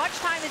 take up as much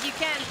time as you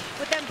can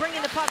with them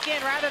bringing the puck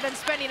in rather than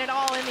spending it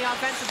all in the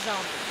offensive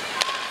zone.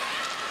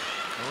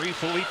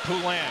 Marie-Philippe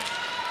Poulin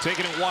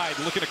taking it wide,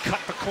 looking to cut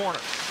the corner.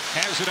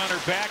 Has it on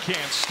her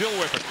backhand, still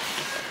with it.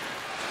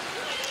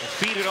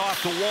 Feed it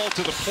off the wall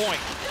to the point.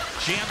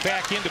 Jam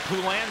back into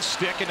Poulin's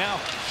stick, and now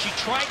she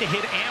tried to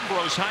hit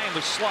Ambrose high in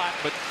the slot,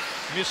 but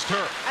missed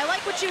her. I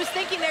like what she was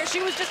thinking there.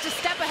 She was just a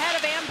step ahead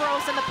of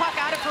Ambrose, and the puck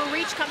out of her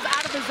reach comes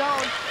out of the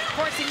zone,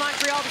 forcing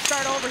Montreal to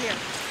start over here.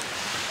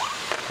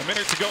 A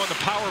minute to go in the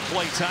power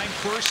play time.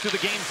 First of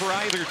the game for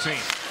either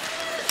team.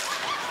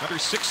 Under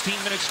 16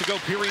 minutes to go,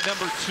 period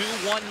number 2.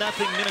 1-0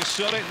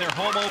 Minnesota in their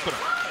home opener.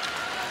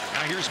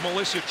 Now here's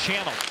Melissa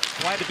Channel.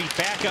 Glad to be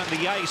back on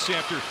the ice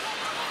after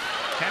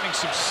having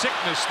some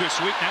sickness this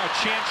week. Now a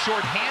chance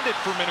shorthanded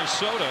for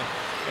Minnesota.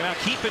 And now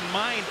keep in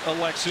mind,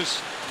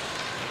 Alexis,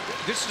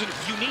 this is a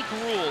unique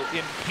rule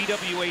in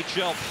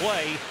PWHL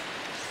play.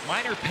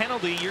 Minor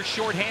penalty, you're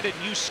shorthanded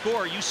and you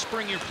score, you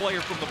spring your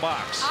player from the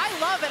box. I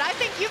love it. I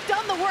think you've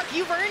done the work.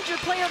 You've earned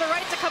your player the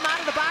right to come out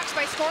of the box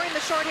by scoring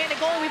the shorthanded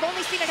goal. We've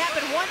only seen it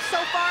happen once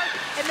so far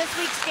in this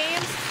week's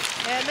games.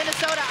 And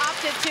Minnesota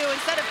opted to,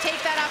 instead of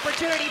take that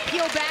opportunity,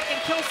 peel back and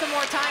kill some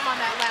more time on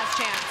that last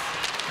chance.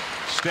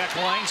 Stack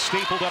line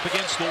stapled up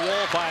against the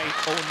wall by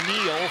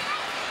O'Neill.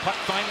 Puck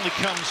finally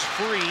comes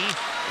free,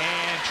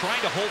 and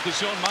trying to hold the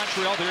zone.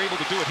 Montreal, they're able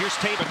to do it. Here's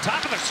Taven,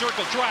 top of the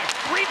circle, drive.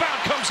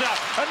 Rebound comes out.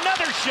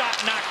 Another shot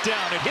knocked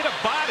down. It hit a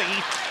body,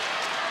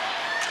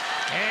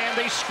 and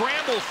they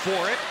scramble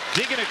for it.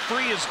 Digging it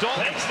free is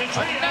Dalton.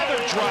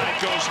 Another drive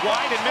goes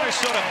wide, and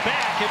Minnesota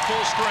back at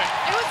full strength.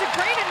 It was a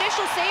great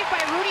initial save by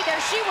Rooney there.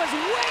 She was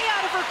way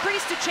out of her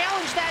crease to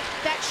challenge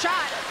that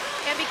shot.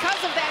 And because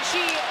of that,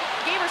 she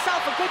gave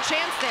herself a good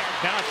chance there.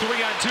 Now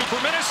 3-on-2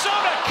 for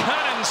Minnesota.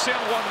 Condensed sent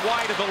one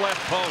wide of the left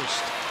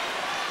post.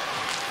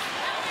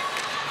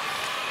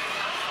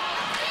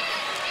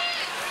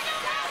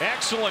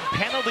 Excellent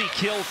penalty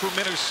kill for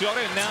Minnesota,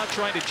 and now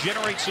trying to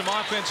generate some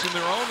offense in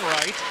their own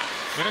right.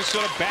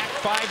 Minnesota back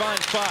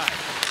 5-on-5.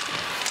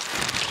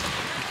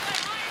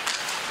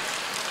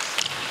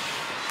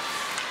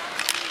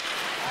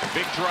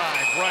 Big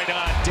drive right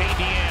on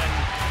Damien.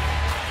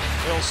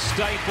 They'll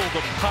stifle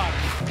the puck.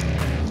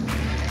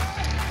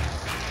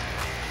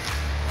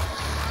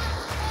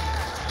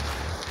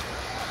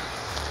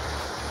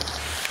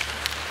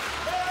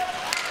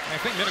 I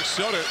think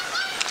Minnesota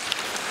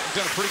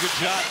They've done a pretty good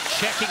job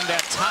checking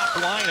that top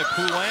line of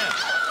Poulin.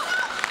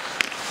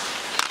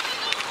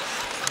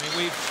 I mean,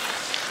 we've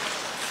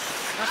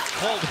not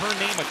called her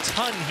name a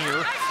ton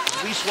here,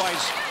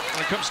 leastwise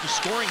when it comes to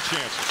scoring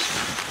chances.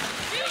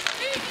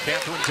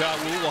 Catherine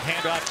Dawu will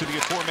hand off to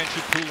the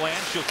aforementioned Poulin.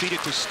 She'll feed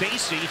it to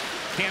Stacy.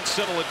 Can't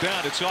settle it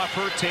down. It's off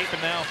her tape, and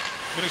now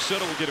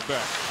Minnesota will get it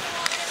back.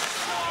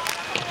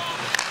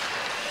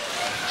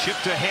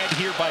 Chipped ahead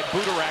here by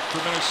Budarak for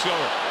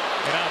Minnesota.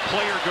 And now a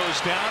player goes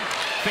down.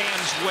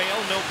 Fans wail.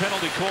 No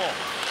penalty call.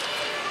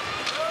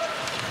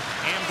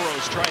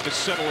 Ambrose tried to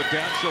settle it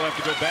down. She'll have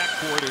to go back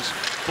for it as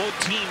both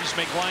teams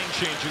make line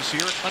changes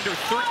here. Under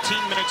 13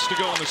 minutes to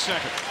go in the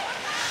second.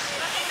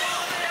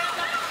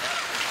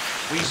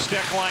 Lee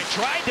Steckline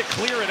tried to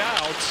clear it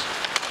out.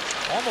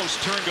 Almost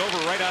turned over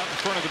right out in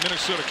front of the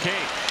Minnesota K.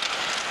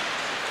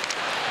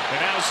 And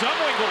now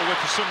Zumwinkel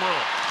with some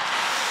room.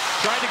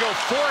 Tried to go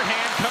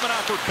forehand, coming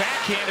off her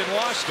backhand and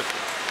lost it.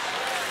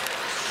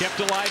 Kept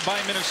alive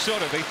by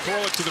Minnesota. They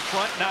throw it to the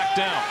front, knocked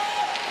down.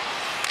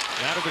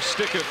 Out of the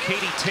stick of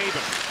Katie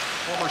Tabin,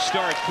 former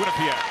star at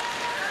Quinnipiac.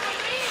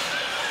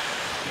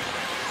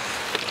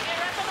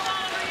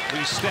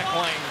 Lee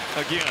Steckline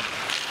again.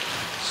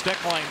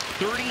 Steckline,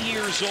 30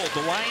 years old.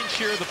 The lion's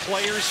share of the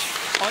players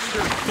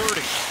under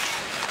 30.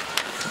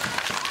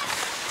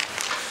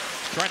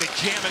 Trying to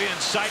jam it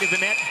inside of the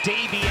net.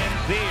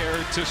 Davian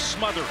there to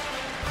smother.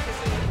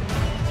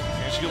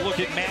 As you look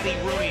at Maddie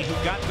Rooney, who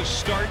got the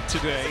start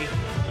today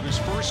with his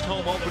first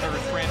home opener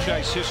in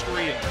franchise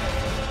history. And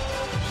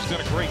she's done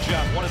a great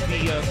job. One of the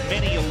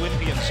many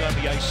Olympians on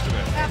the ice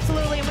today.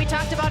 Absolutely, and we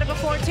talked about it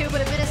before too,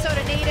 but a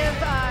Minnesota native,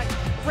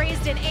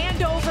 raised in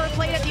Andover,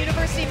 played at the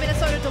University of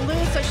Minnesota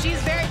Duluth, so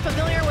she's very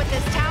familiar with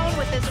this town,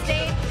 with this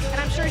state, and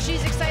I'm sure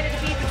she's excited to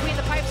be between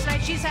the pipes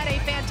tonight. She's had a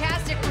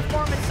fantastic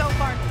performance so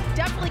far.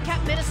 Definitely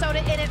kept Minnesota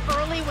in it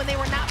early when they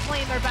were not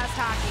playing their best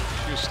hockey.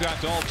 She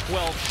stopped all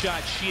 12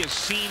 shots she has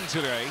seen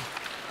today.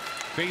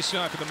 Face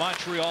off at the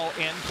Montreal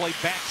end, play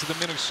back to the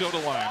Minnesota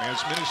line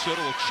as Minnesota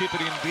will chip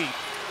it in deep.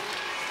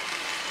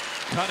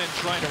 Cunnin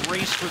trying to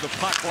race for the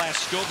puck.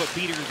 Laskova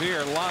beat her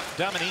there.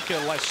 Dominika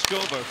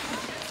Laskova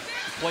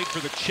played for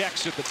the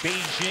Czechs at the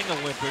Beijing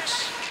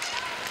Olympics.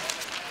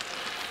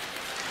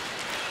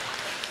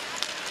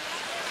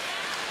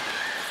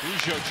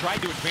 Peugeot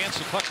tried to advance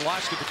the puck,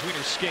 lost it between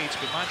her skates,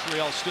 but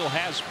Montreal still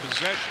has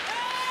possession.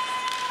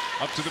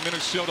 Up to the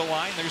Minnesota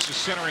line. There's the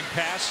centering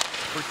pass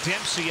for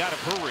Dempsey out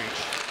of her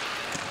reach.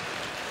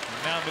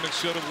 And now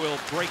Minnesota will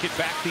break it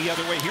back the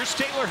other way. Here's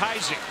Taylor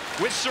Heisey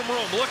with some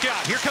room. Look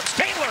out. Here comes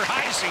Taylor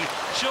Heisey.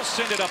 She'll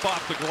send it up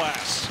off the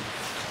glass.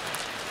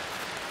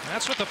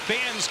 That's what the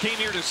fans came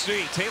here to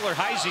see. Taylor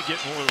Heisey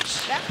getting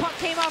loose. That puck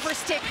came off her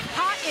stick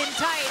hot and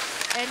tight.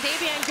 And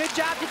Davian, good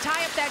job to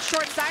tie up that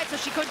short side so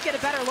she couldn't get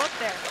a better look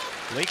there.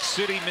 Lake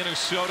City,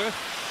 Minnesota,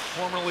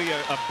 formerly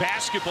a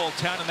basketball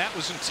town, and that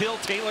was until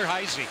Taylor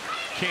Heisey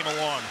came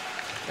along.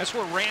 That's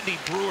where Randy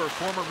Brewer,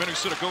 former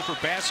Minnesota Gopher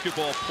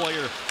basketball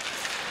player,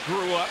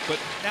 grew up, but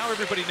now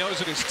everybody knows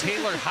it as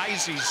Taylor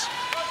Heisey's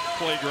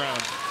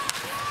playground.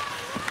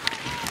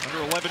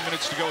 Under 11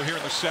 minutes to go here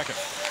in the second.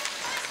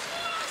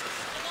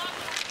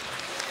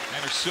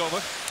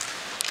 Silva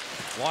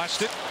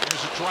lost it.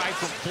 There's a drive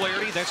from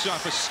Flaherty. That's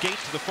off a skate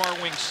to the far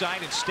wing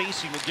side, and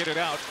Stacy will get it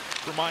out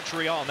for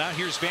Montreal. Now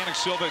here's Vanna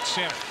Silva at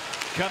center.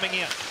 Coming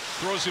in.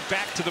 Throws it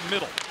back to the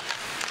middle.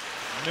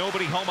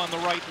 Nobody home on the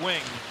right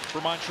wing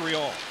for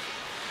Montreal.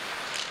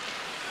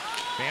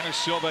 Vanna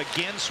Silva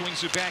again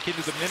swings it back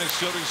into the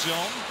Minnesota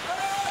zone.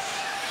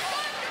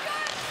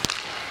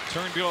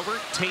 Turned over.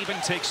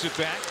 Tabin takes it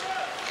back.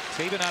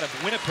 Tabin out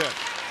of Winnipeg.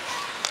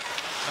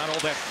 Not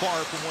all that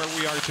far from where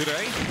we are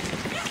today.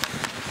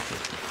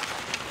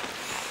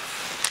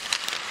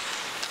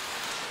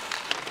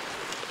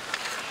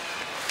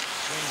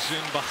 Swings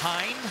in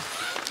behind.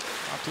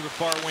 Off to the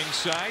far wing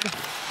side.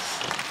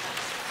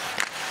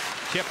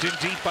 Kept in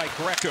deep by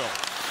Greco.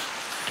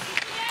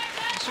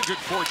 It's a good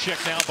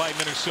forecheck now by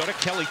Minnesota.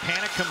 Kelly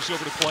Panic comes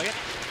over to play it.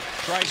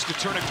 Tries to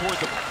turn it toward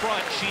the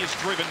front. She is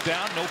driven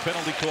down. No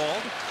penalty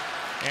called.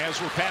 As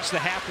we're past the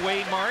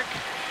halfway mark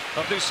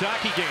of this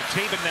hockey game.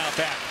 Tabin now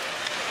back.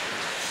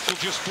 She'll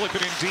just flip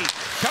it in deep.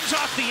 Comes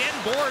off the end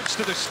boards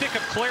to the stick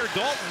of Claire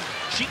Dalton.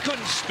 She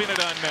couldn't spin it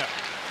on net.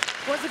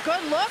 Was a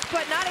good look,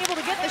 but not able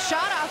to get the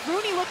shot off.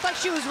 Rooney looked like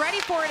she was ready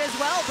for it as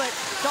well, but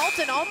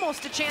Dalton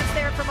almost a chance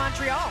there for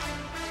Montreal.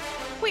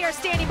 We are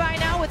standing by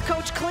now with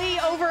Coach Klee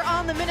over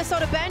on the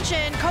Minnesota bench.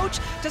 And Coach,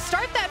 to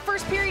start that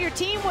first period, your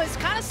team was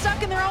kind of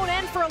stuck in their own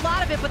end for a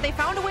lot of it, but they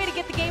found a way to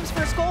get the game's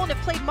first goal and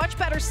have played much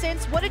better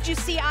since. What did you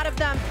see out of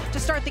them to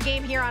start the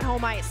game here on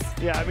home ice?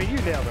 Yeah, I mean, you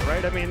nailed it,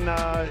 right? I mean,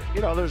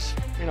 there's,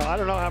 I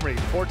don't know how many,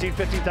 14,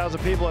 15,000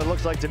 people it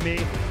looks like to me.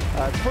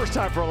 It's the first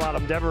time for a lot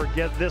of them to ever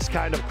get this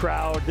kind of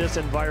crowd, this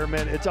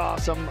environment. It's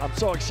awesome. I'm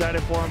so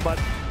excited for them,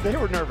 but they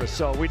were nervous.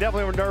 So we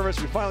definitely were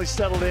nervous. We finally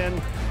settled in.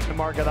 The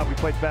mark, I thought we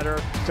played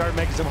better, started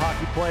making some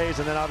hockey plays,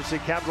 and then obviously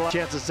capitalized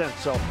chances since.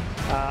 So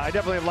I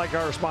definitely have liked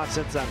our response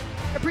since then.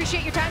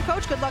 Appreciate your time,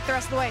 Coach. Good luck the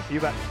rest of the way.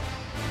 You bet.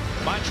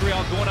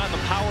 Montreal going on the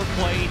power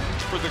play.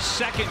 for the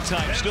second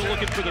time, still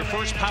looking for their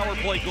first power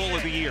play goal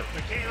of the year.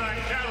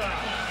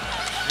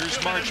 Here's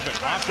Marchman,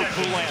 off for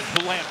Poulin.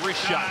 Poulin,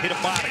 wrist shot, hit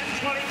a body.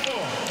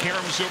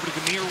 Karam's over to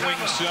the near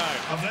wing side.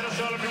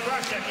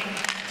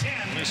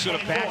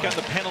 Minnesota back on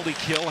the penalty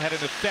kill, had an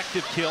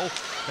effective kill,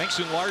 thanks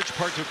in large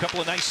part to a couple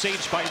of nice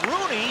saves by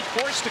Rooney,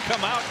 forced to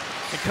come out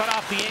and cut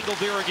off the angle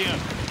there again.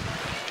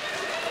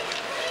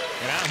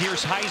 And now here's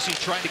Heisey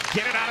trying to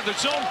get it out of the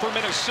zone for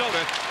Minnesota,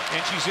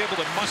 and she's able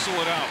to muscle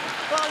it out.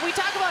 Well, we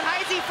talk about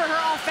Heisey for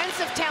her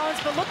offensive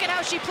talents, but look at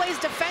how she plays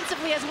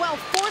defensively as well,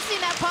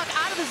 forcing that puck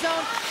out of the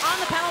zone on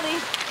the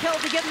penalty kill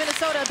to give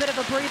Minnesota a bit of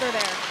a breather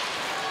there.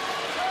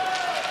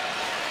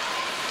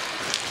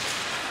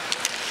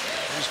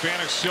 Here's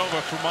Vanna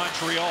Silva for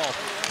Montreal.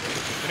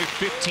 Minute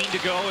 15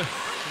 to go.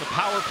 The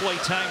power play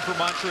time for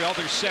Montreal,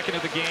 their second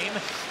of the game.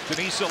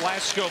 Denisa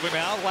Laskova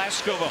now.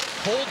 Laskova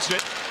holds it,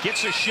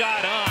 gets a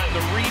shot on,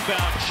 the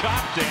rebound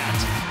chopped at,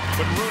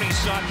 but Rooney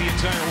saw it the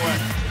entire way.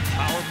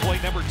 Power play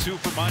number 2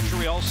 for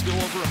Montreal, still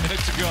over a minute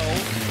to go.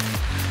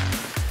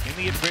 In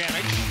the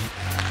advantage.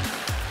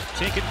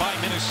 Taken by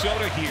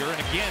Minnesota here,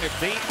 and again, if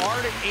they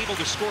are able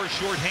to score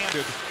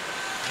shorthanded,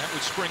 that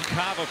would spring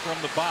Kava from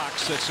the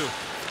box. That's a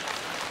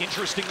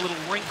interesting little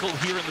wrinkle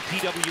here in the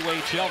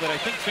PWHL that I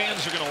think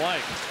fans are going to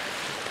like.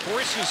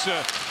 Forces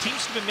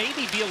teams to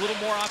maybe be a little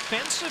more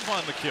offensive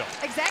on the kill.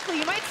 Exactly.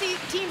 You might see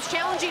teams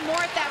challenging more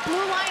at that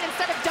blue line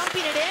instead of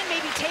dumping it in,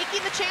 maybe taking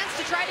the chance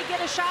to try to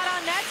get a shot on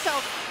net. So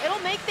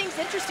it'll make things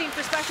interesting for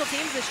special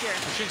teams this year.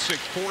 I should say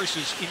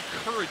forces,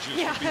 encourages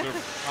would be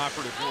the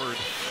operative word.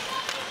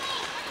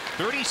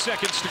 30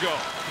 seconds to go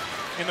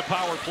in the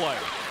power play.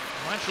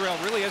 Montreal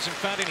really hasn't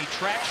found any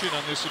traction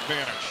on this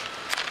advantage.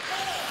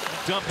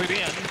 Dump it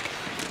in.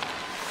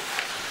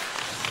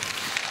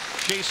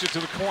 Chase it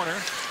to the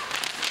corner.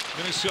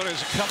 Minnesota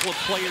has a couple of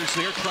players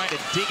there trying to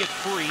dig it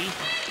free.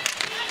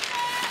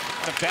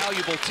 A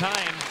valuable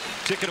time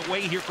ticking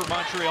away here for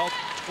Montreal.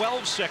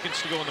 12 seconds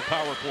to go in the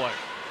power play.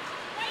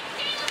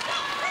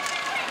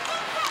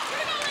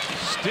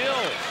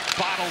 Still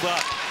bottled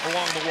up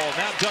along the wall.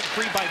 Now dug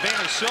free by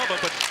Vanna Silva,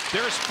 but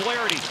there's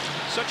Flaherty.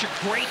 Such a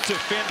great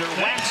defender.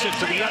 Whacks it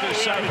to the other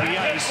side of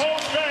the ice.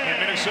 And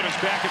Minnesota's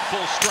back at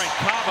full strength.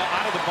 Kava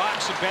out of the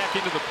box and back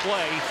into the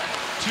play.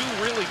 2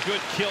 really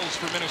good kills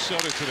for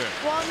Minnesota today.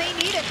 Well, and they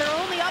need it. They're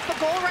only up a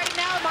goal right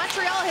now.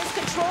 Montreal has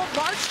controlled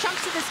large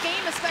chunks of this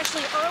game,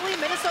 especially early.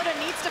 Minnesota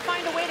needs to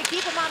find a way to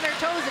keep them on their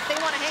toes if they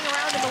want to hang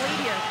around in the lead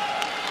here.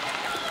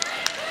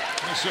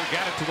 Minnesota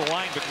got it to the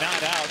line, but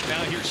not out.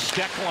 Now here's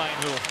Steckline,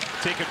 who'll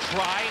take a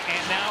try,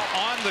 and now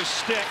on the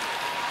stick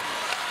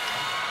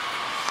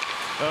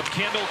of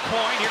Kendall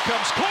Coyne. Here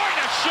comes Coyne,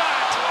 a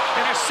shot,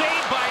 and a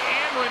save by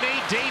Anne-Renee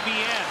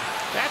Desbiens.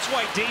 That's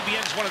why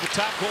Desbiens is one of the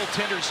top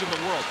goaltenders in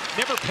the world.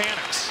 Never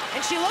panics.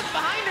 And she looked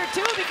behind her,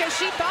 too, because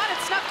she thought it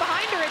snuck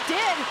behind her. It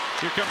did.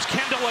 Here comes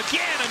Kendall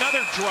again,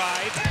 another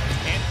drive.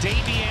 And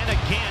Desbiens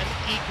again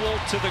equal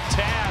to the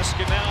task.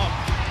 And now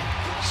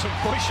some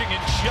pushing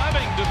and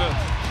shoving to the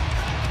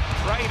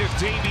right of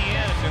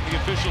Desbiens. And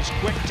the officials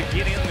quick to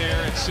get in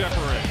there and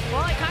separate.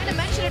 Well, I kind of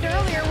mentioned it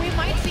earlier. We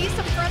might see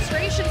some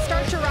frustration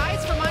start to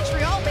rise for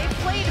Montreal. They've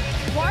played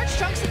large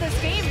chunks of this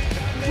game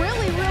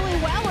really, really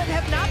well and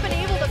have not been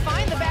able to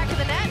find the back of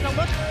the net. And a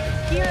look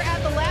here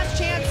at the last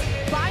chance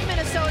by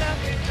Minnesota.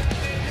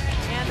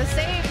 And the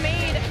save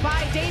made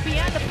by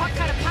Desbiens. The puck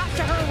kind of popped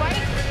to her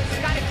right.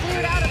 Got it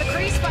cleared out of the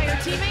crease by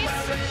her teammates.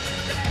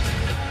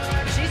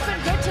 She's been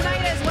good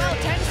tonight as well.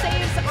 10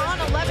 saves on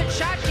 11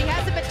 shots. She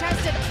hasn't been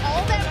tested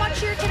all that much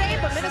here today,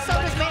 but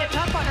Minnesota's made it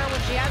tough on her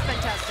when she has been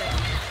tested.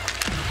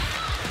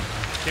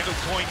 Kendall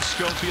Coyne,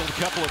 Schofield, a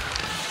couple of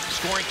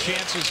scoring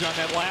chances on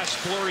that last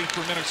flurry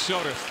for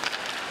Minnesota.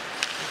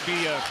 Be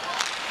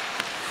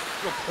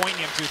real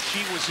poignant if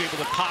she was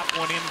able to pop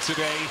one in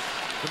today.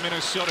 The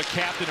Minnesota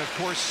captain, of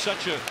course,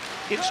 such an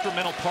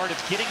instrumental part of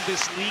getting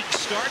this league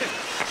started.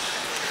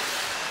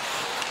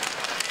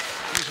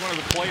 He's one of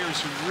the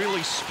players who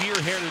really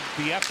spearheaded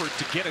the effort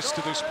to get us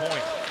to this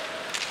point.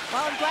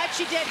 Well, I'm glad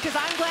she did, because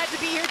I'm glad to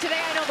be here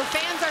today. I know the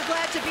fans are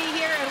glad to be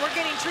here, and we're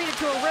getting treated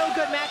to a real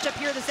good matchup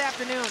here this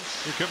afternoon.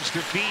 Here comes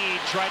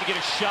David, trying to get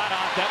a shot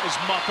off. That was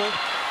muffled.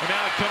 And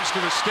now it comes to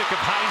the stick of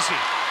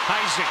Heisey.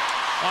 Heisey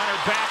on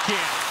her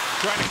backhand,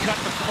 trying to cut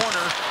the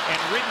corner and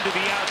ridden to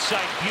the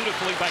outside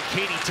beautifully by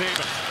Katie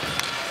Taven.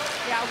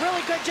 Yeah,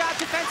 really good job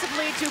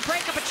defensively to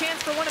break up a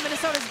chance for one of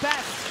Minnesota's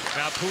best.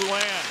 Now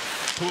Poulin.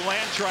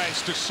 Poulin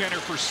tries to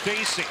center for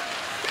Stacy.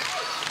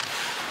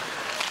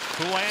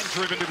 Poulin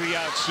driven to the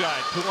outside.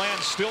 Poulin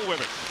still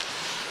with it.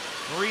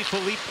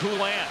 Marie-Philippe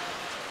Poulin.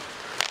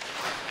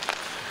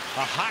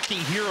 A hockey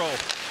hero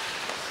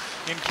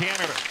in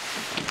Canada.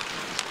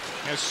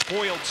 Has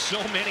spoiled so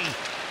many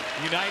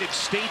United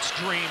States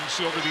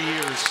dreams over the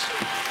years.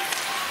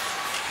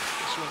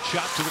 This one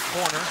chopped to the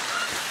corner.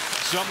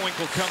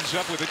 Zumwinkle comes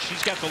up with it.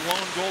 She's got the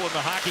lone goal in the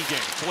hockey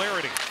game.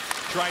 Flaherty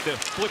tried to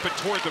flip it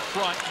toward the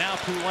front.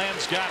 Now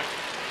Poulin's got it.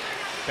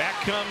 Back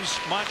comes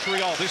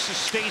Montreal. This is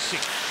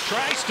Stacy.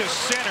 Tries to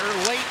center.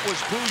 Late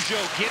was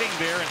Bugeaud getting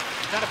there. And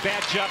not a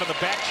bad job on the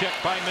back check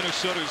by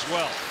Minnesota as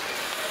well.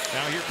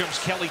 Now here comes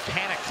Kelly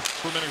Panik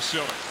for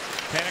Minnesota.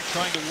 Panik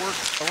trying to work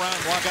around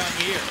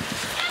Lagunier.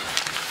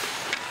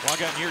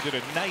 Lagunier did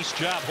a nice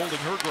job holding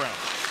her ground.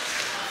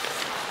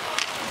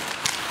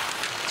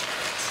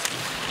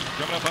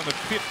 Coming up on the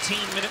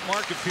 15-minute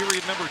mark of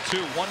period number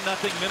 2.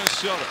 1-0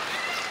 Minnesota.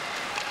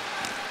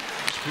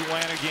 There's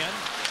Poulin again.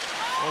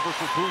 Over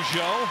for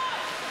Peugeot.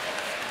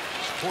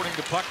 Supporting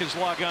the puck is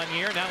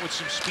Lagunier. Now with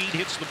some speed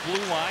hits the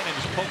blue line and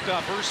is poked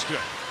off her stick.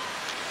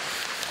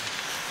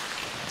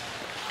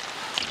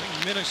 I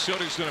think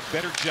Minnesota's done a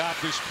better job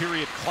this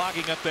period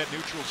clogging up that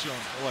neutral zone,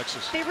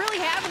 Alexis. They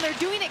really have, and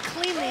they're doing it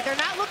cleanly. They're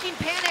not looking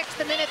panicked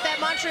the minute that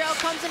Montreal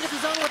comes into the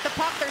zone with the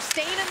puck. They're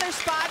staying in their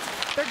spots.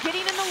 They're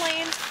getting in the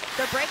lanes.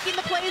 They're breaking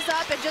the plays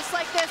up, and just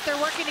like this, they're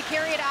working to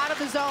carry it out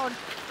of the zone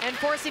and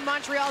forcing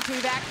Montreal to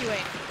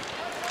evacuate.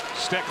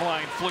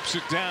 Steckline flips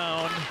it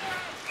down.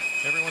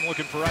 Everyone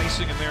looking for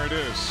icing, and there it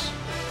is.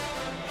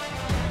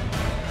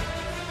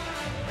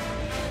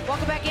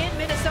 Welcome back in.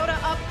 Minnesota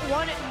up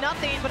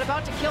 1-0, but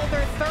about to kill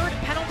their 3rd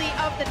penalty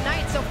of the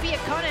night. Sophia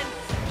Cunnin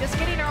just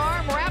getting her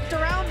arm wrapped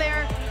around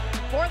there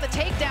for the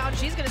takedown.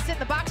 She's going to sit in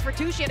the box for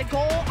 2. She had a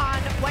goal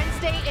on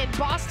Wednesday in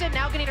Boston,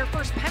 now getting her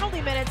first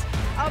penalty minutes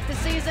of the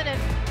season.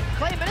 And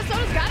Clay,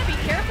 Minnesota's got to be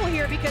careful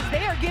here because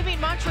they are giving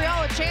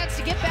Montreal a chance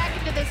to get back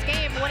into this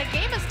game. When a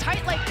game is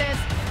tight like this,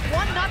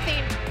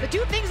 1-0, the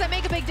 2 things that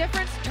make a big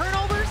difference,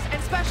 turnovers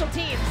and special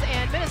teams.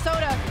 And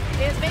Minnesota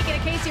is making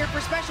a case here for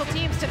special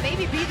teams to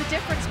maybe be the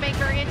difference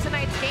maker in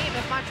tonight's game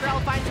if Montreal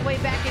finds a way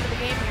back into the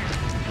game here.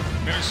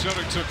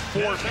 Minnesota took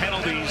 4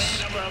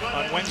 penalties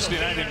on Wednesday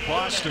night in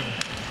Boston.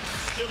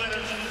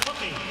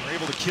 They're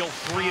able to kill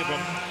 3 of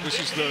them. This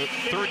is the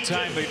 3rd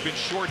time they've been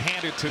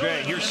shorthanded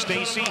today. Here's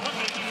Stacy,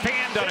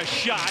 fanned on a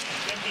shot,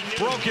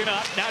 broken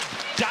up. Now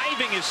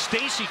diving is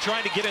Stacy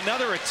trying to get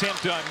another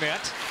attempt on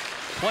net.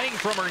 Playing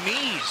from her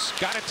knees,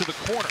 got it to the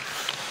corner.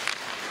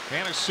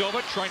 Anna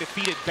Silva trying to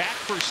feed it back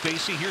for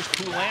Stacy. Here's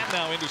Poulin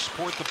now in to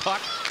support the puck.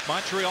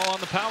 Montreal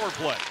on the power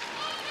play.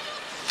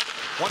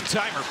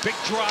 One-timer, big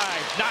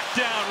drive, knocked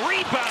down,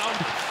 rebound,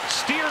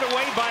 steered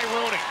away by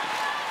Rooney.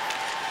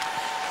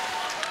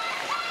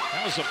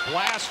 That was a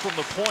blast from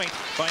the point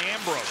by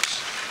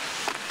Ambrose.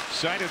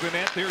 Side of the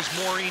net, there's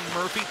Maureen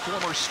Murphy,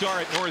 former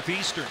star at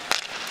Northeastern.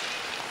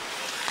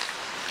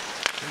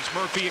 Here's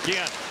Murphy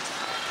again.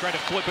 Trying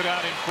to flip it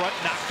out in front,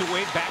 knocked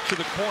away, back to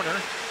the corner.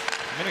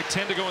 Minute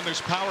 10 to go in this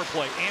power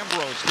play.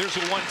 Ambrose, there's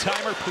a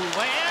one-timer,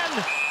 Poulin.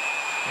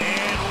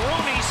 And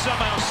Rooney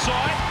somehow saw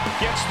it,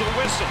 gets the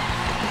whistle.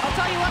 I'll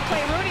tell you what,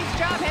 Clay, Rooney's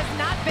job has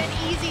not been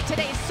easy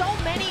today. So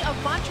many of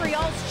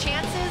Montreal's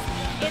chances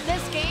in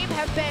this game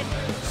have been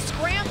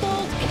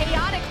scrambled,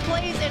 chaotic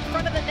plays in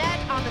front of the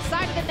net, on the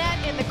side of the net,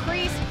 in the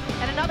crease.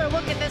 And another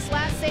look at this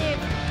last save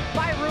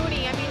by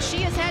Rooney. I mean,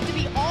 she has had to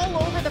be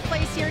all over the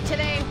place here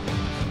today.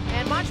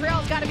 And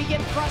Montreal's got to be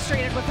getting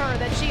frustrated with her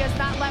that she has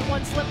not let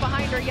one slip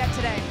behind her yet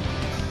today.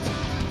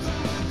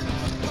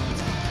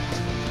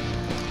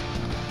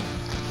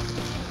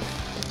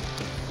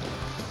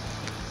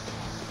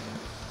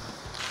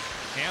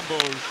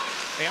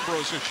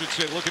 Ambrose, I should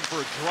say, looking for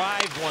a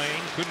drive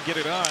lane. Couldn't get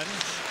it on.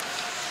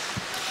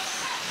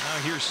 Now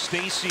here's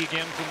Stacy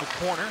again from the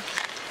corner.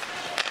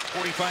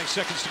 45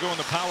 seconds to go in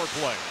the power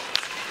play.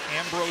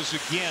 Ambrose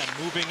again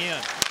moving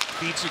in.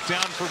 Feeds it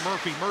down for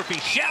Murphy. Murphy,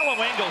 shallow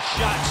angle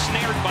shot,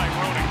 snared by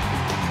Rooney.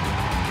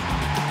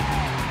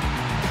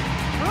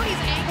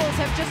 Rooney's angles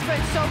have just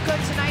been so good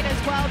tonight as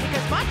well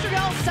because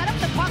Montreal set up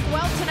the puck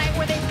well tonight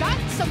where they've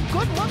gotten some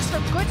good looks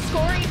from good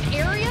scoring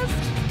areas.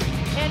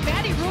 And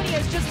Maddie Rooney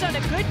has just done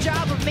a good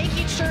job of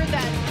making sure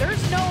that there's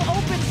no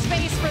open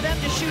space for them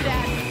to shoot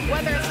at.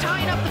 Whether it's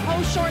tying up the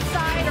post short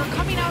side or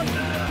coming out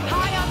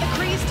high on the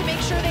crease to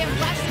make sure they have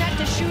less net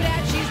to shoot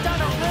at. She's done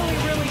a really,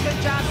 really good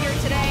job here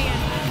today.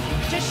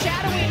 And just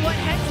shadowing what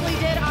Hensley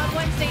did on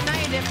Wednesday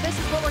night. If this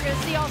is what we're going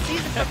to see all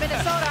season from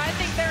Minnesota, I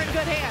think they're in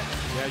good hands.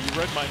 Yeah, you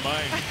read my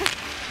mind.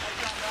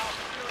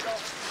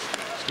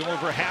 Still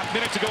over a half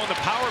minute to go in the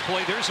power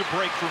play. There's a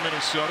break for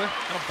Minnesota.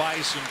 That'll buy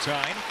some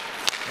time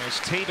as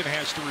Taven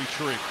has to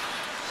retreat.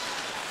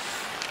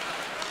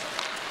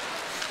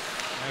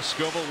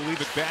 Escobar will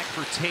leave it back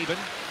for Taven.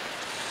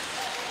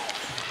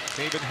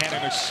 Taven had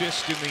an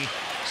assist in the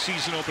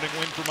season opening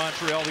win for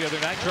Montreal the other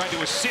night. Tried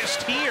to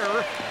assist here.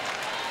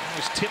 It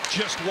was tipped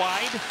just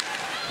wide.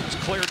 It's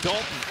Claire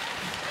Dalton.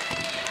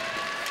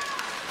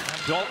 And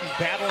Dalton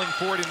battling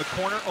for it in the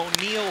corner.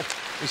 O'Neill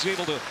is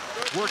able to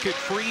work it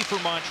free for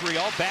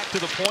Montreal. Back to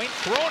the point.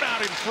 Thrown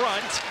out in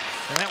front.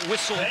 And that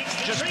whistle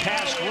just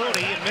past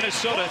Rooney. And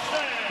Minnesota,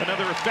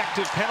 another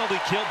effective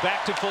penalty kill,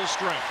 back to full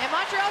strength. And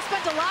Montreal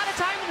spent a lot of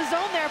time in the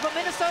zone there, but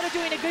Minnesota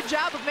doing a good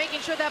job of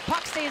making sure that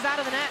puck stays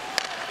out of the net.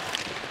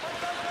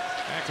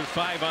 Back to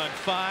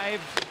 5-on-5.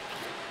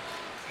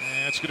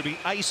 And it's going to be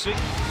icing.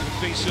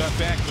 Face up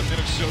back in the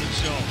Minnesota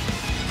zone.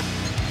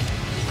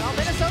 Well,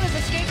 Minnesota's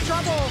escaped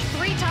trouble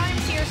 3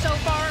 times here so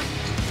far.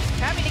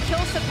 Having to kill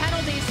some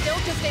penalties, still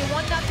just a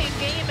 1-0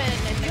 game, and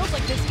it feels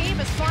like this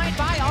game is flying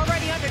by.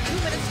 Already under 2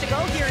 minutes to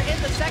go here in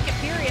the second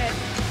period.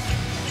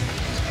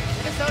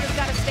 Minnesota's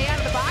got to stay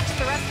out of the box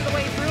the rest of the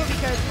way through.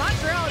 because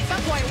Montreal at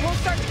some point will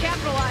start to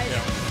capitalize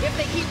if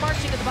they keep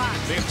marching to the box.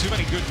 They have too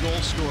many good goal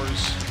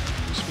scorers,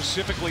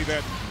 specifically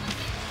that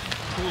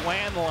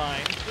Poulin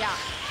line. Yeah.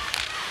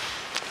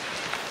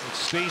 With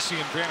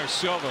Stacey and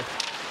Vanisova.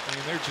 I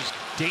mean, they're just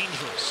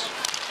dangerous.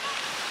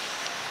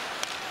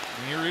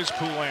 And here is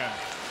Poulin.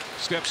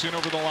 Steps in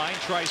over the line,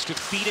 tries to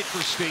feed it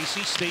for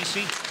Stacey.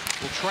 Stacey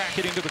will track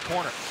it into the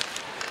corner.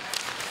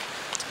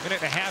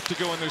 Minute and a half to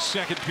go in this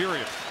second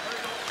period.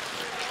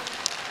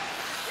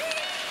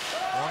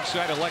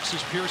 Alongside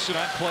Alexis Pearson,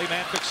 I'm Clay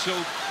Matvick. So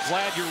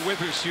glad you're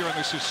with us here on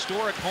this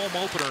historic home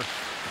opener.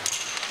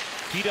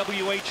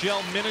 PWHL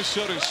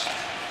Minnesota's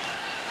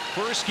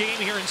first game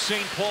here in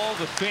St. Paul.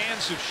 The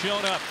fans have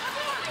shown up.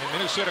 And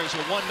Minnesota has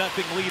a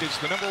 1-0 lead as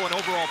the #1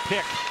 overall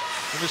pick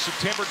in the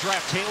September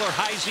draft. Taylor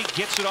Heise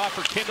gets it off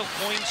for Kendall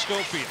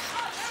Coyne-Schofield.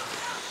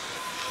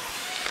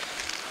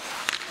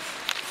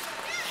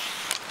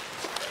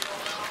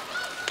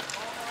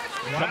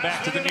 Come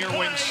back to the near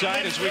wing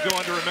side as we go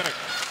under a minute.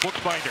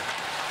 Bookbinder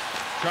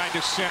trying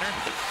to center.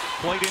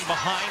 Played in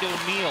behind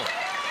O'Neill.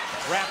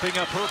 Wrapping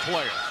up her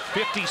player.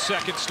 50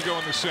 seconds to go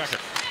in the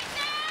second.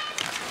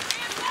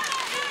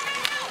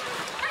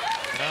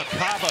 Now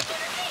Kaba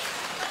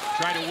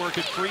trying to work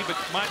it free, but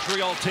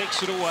Montreal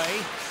takes it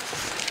away.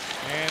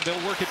 And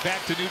they'll work it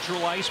back to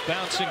neutral ice.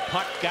 Bouncing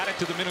puck. Got it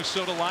to the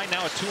Minnesota line.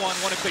 Now a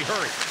 2-on-1 if they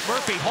hurry.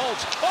 Murphy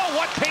holds. Oh,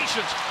 what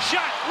patience.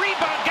 Shot.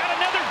 Rebound. Got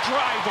another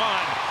drive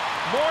on.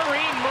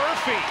 Maureen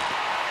Murphy.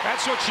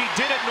 That's what she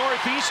did at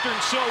Northeastern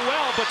so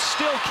well, but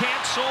still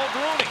can't solve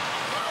Rooney.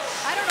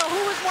 I don't know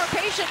who was more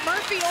patient,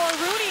 Murphy or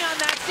Rooney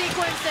on that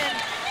sequence, and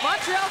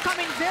Montreal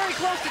coming very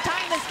close to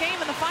tying this game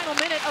in the final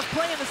minute of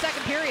play in the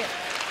second period.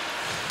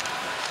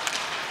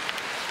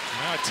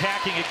 Now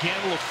attacking again,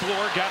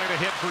 LaFleur got it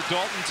ahead for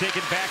Dalton,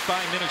 taken back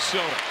by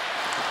Minnesota.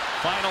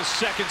 Final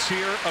seconds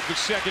here of the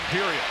second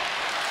period.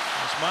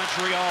 As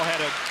Montreal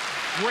had a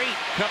great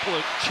couple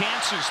of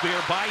chances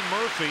there by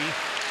Murphy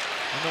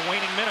in the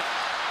waning minute.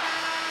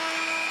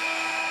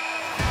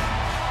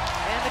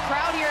 And the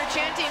crowd here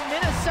chanting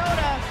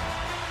Minnesota,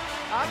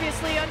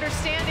 obviously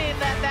understanding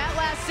that that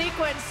last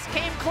sequence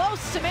came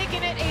close to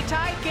making it a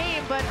tied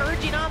game, but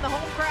urging on the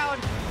home crowd.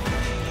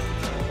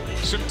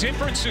 Some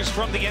differences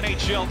from the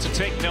NHL to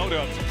take note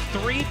of.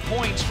 3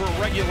 points for a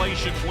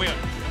regulation win.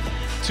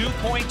 2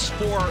 points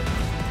for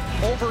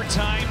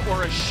overtime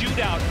or a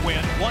shootout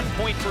win. 1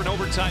 point for an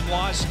overtime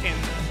loss,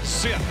 and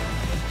 6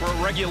 for a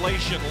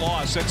regulation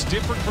loss. That's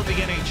different from the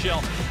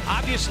NHL.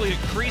 Obviously, it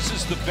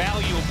increases the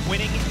value of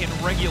winning in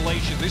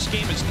regulation. This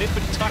game is nip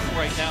and tuck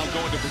right now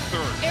going to the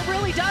third. It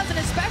really does, and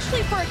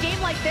especially for a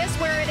game like this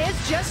where it is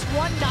just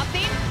 1-0.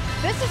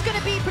 This is going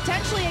to be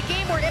potentially a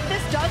game where if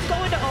this does go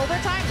into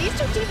overtime, these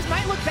two teams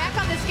might look back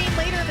on this game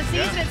later in the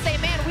season and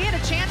say, man, we had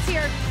a chance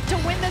here to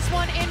win this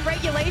one in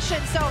regulation.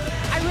 So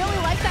I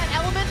really like that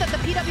element that the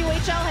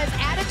PWHL has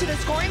added to the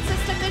scoring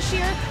system this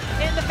year,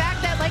 and the fact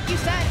that, like you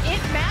said,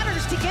 it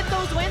matters to get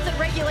those wins in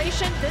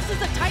regulation. This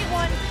is a tight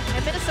one,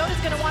 and Minnesota's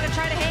going to want to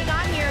try to hang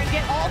on here and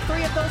get all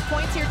 3 of those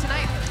points here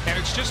tonight. And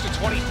it's just a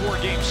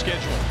 24-game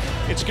schedule.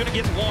 It's going to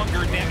get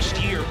longer next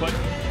year, but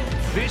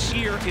this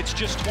year, it's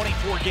just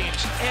 24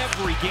 games.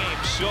 Every game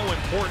so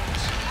important.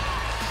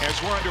 As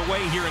we're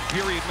underway here in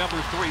period number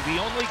 3, the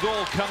only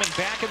goal coming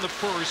back in the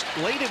first,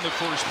 late in the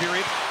first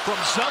period, from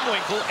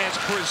Zumwinkle as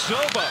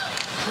Krzyzova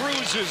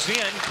cruises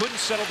in,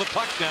 couldn't settle the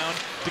puck down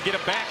to get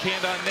a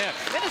backhand on net.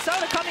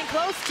 Minnesota coming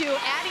close to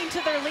adding to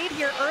their lead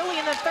here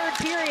early in the third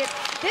period.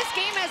 This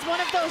game has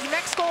one of those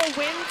next goal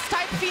wins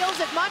type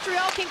feels. If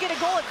Montreal can get a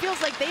goal, it feels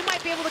like they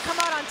might be able to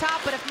come out on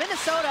top. But if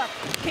Minnesota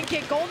can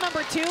get goal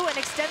number 2 and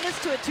extend this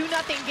to a 2-0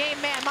 game,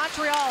 man,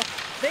 Montreal,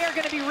 they are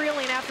going to be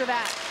reeling after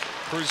that.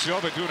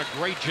 Krzyzova doing a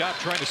great job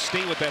trying to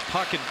stay with that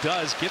puck, and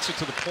does. Gets it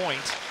to the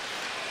point.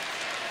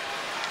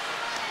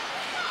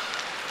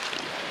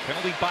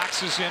 Penalty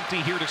box is empty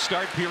here to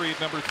start period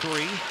number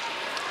 3.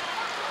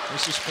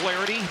 This is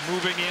Flaherty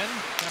moving in.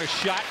 Got a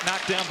shot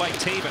knocked down by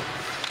Taven.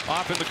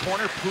 Off in the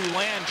corner,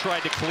 Poulin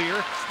tried to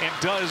clear, and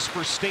does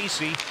for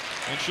Stacey,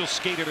 and she'll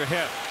skate it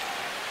ahead.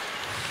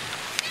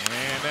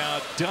 And now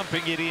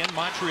dumping it in.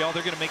 Montreal,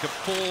 they're going to make a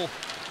full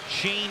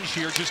change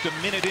here just a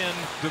minute in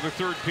to the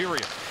third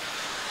period.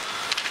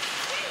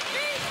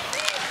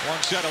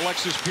 Alongside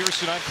Alexis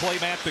Pearson, I'm Clay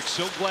Matvick.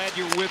 So glad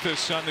you're with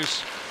us on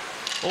this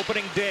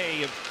opening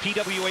day of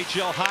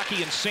PWHL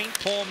hockey in St.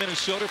 Paul,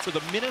 Minnesota for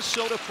the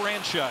Minnesota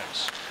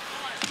franchise.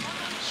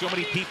 So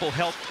many people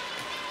helped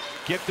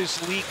get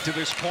this league to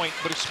this point,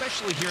 but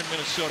especially here in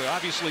Minnesota.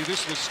 Obviously,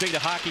 this is the state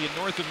of hockey in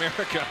North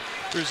America.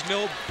 There's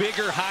no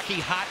bigger hockey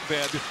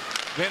hotbed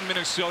than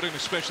Minnesota, and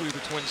especially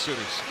the Twin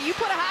Cities. You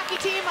put a hockey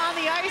team on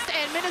the ice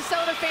and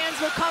Minnesota fans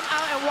will come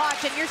out and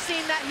watch, and you're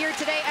seeing that here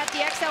today at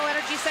the XL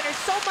Energy Center.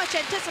 So much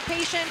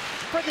anticipation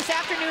for this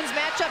afternoon's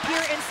matchup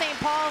here in St.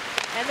 Paul,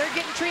 and they're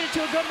getting treated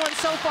to a good one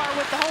so far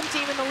with the home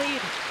team in the lead.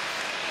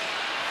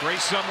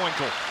 Grace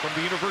Zumwinkle from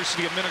the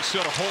University of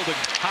Minnesota holding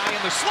high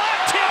in the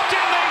slot, tipped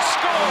and they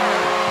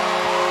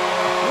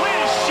score!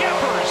 Liz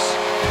Shepers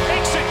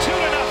makes it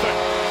 2-0.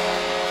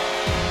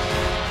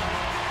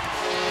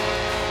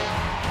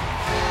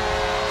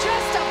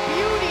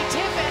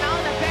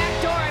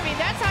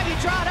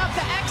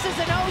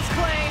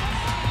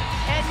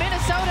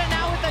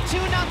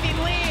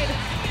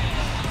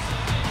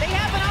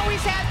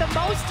 the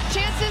most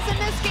chances in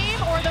this game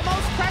or the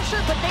most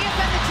pressure, but they have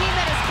been the team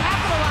that has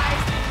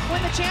capitalized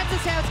when the chances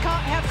have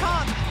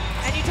come.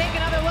 And you take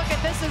another look at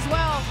this as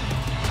well.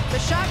 The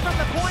shot from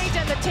the point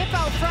and the tip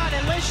out front,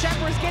 and Liz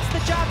Shepard gets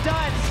the job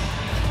done.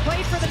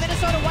 Played for the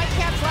Minnesota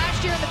Whitecaps last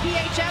year in the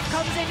PHF,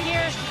 comes in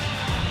here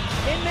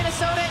in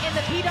Minnesota in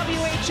the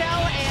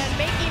PWHL and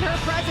making her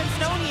presence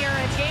known here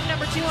in game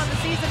number 2 on the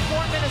season for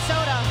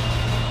Minnesota.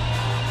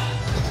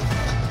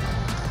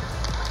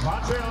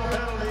 Montreal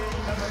penalty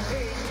number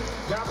 8,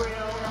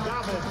 Gabrielle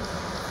David.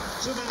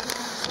 2 minutes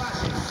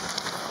slashing.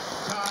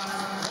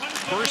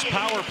 First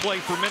power play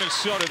for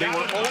Minnesota. They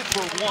were 0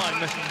 for 1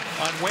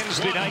 on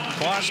Wednesday night in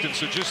Boston,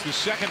 so just the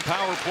second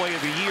power play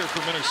of the year for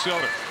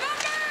Minnesota.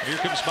 Here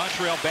comes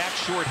Montreal back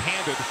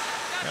short-handed.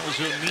 That was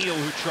O'Neill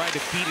who tried to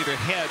feed it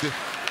ahead.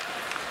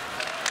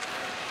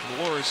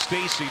 Laura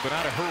Stacey, but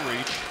out of her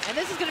reach. And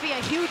this is going to be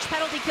a huge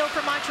penalty kill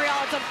for Montreal.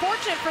 It's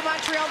unfortunate for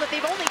Montreal that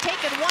they've only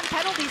taken 1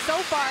 penalty so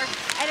far,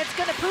 and it's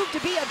going to prove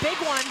to be a big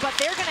one, but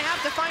they're going to have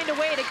to find a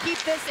way to keep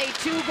this a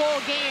 2-goal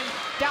game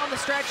down the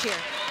stretch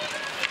here.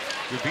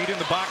 Beat in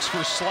the box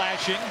for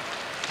slashing.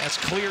 That's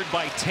cleared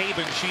by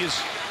Taven. She is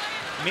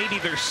maybe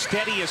their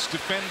steadiest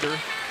defender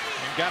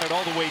and got it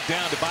all the way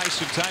down to buy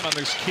some time on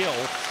this kill.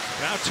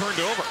 Now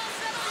turned over.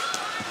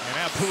 And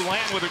now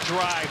Poulin with a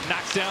drive,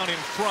 knocked down in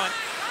front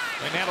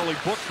by Natalie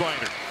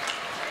Bookbinder.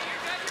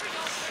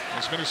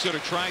 As Minnesota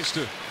tries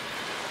to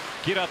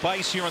get up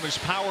ice here on this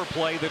power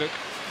play that it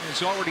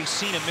has already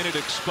seen a minute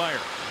expire.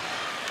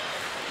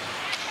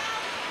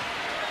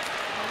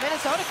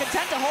 Minnesota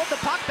content to hold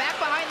the puck back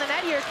behind the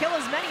net here, kill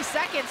as many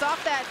seconds off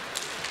that.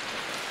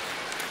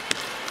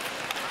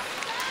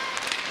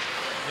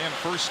 And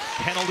first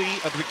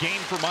penalty of the game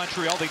for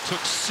Montreal. They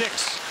took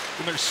 6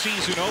 in their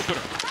season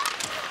opener.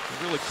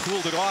 They really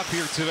cooled it off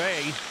here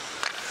today.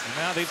 And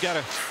now they've got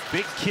a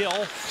big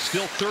kill.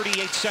 Still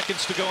 38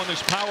 seconds to go in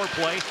this power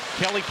play.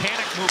 Kelly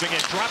Panic moving in,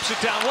 drops it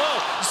down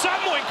low.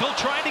 Zumwinkle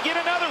trying to get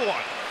another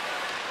one.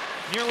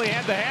 Nearly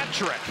had the hat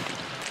trick.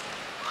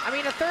 I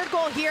mean, a 3rd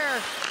goal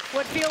here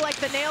would feel like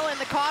the nail in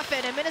the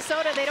coffin. In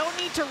Minnesota, they don't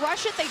need to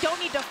rush it. They don't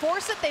need to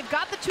force it. They've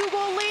got the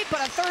 2-goal lead,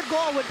 but a 3rd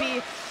goal would be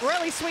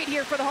really sweet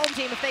here for the home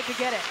team if they could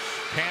get it.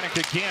 Panic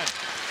again.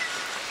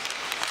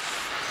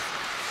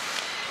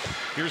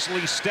 Here's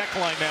Lee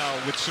Steckline now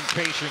with some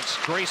patience.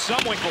 Grace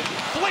Zumwinkle,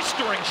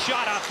 blistering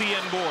shot off the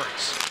end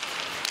boards.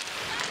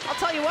 I'll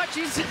tell you what,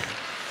 she's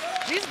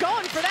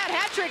going for that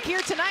hat trick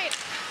here tonight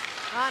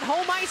on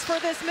home ice for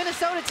this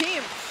Minnesota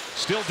team.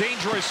 Still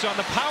dangerous on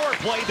the power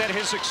play that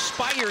has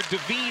expired.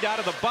 David out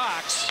of the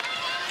box.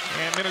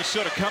 And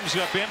Minnesota comes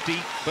up empty,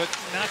 but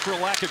not for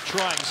lack of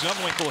trying.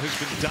 Zumwinkle has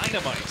been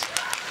dynamite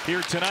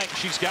here tonight.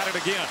 She's got it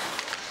again.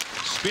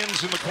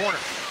 Spins in the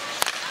corner.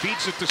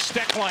 Feeds it to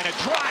Steckline. A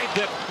drive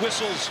that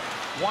whistles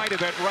wide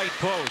of that right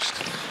post.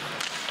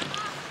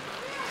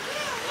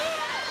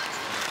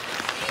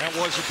 That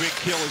was a big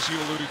kill, as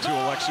you alluded to,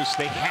 Alexis.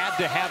 They had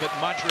to have it.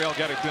 Montreal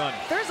got it done.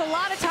 There's a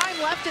lot of time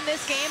left in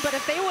this game, but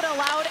if they would have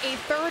allowed a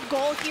 3rd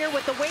goal here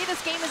with the way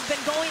this game has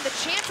been going, the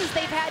chances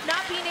they've had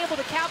not being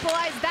able to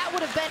capitalize, that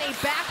would have been a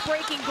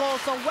back-breaking goal.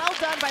 So well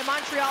done by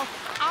Montreal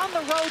on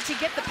the road to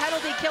get the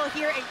penalty kill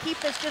here and keep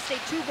this just a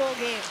 2-goal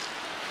game.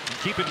 And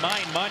keep in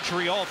mind,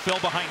 Montreal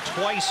fell behind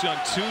twice on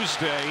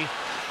Tuesday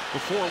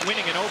before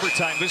winning in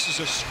overtime. This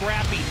is a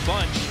scrappy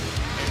bunch.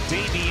 And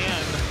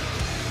Davienne,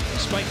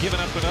 despite giving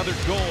up another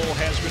goal,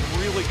 has been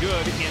really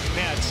good in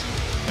net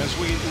as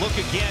we look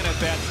again at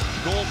that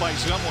goal by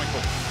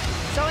Zumwinkle.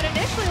 So it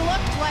initially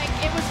looked like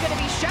it was going to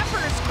be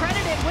Shepard's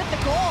credited with the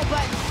goal,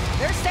 but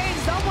they're saying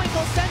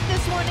Zumwinkle sent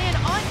this one in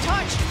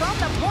untouched from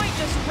the point,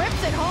 just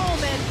rips it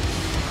home. And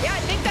yeah,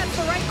 I think that's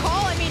the right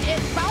call. I mean, it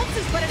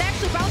bounces, but it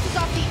actually bounces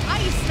off the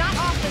ice, not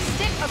off the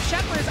stick of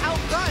Shepard's out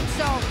front.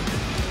 So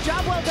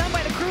job well done by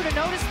the crew to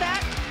notice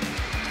that.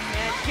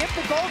 And give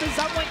the goal to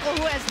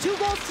Zumwinkle, who has 2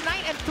 goals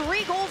tonight and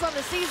 3 goals on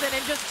the season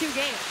in just 2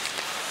 games.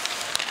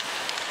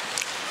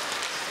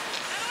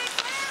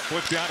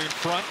 Flipped out in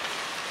front.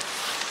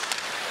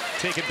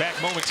 Taken back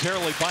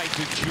momentarily by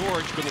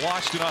DeGeorge, but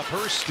lost it off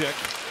her stick.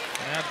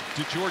 And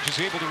DeGeorge is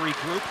able to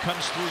regroup,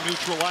 comes through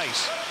neutral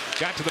ice.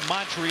 Got to the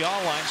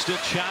Montreal line,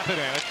 still chopping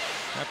at it.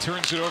 Now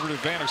turns it over to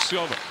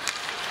Vanasova.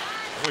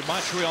 Boy,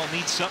 Montreal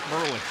needs something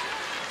early.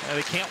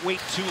 They can't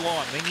wait too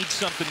long. They need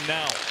something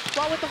now.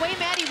 Well, with the way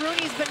Maddie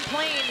Rooney's been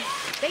playing,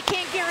 they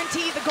can't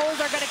guarantee the goals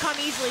are going to come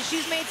easily.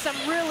 She's made some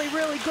really,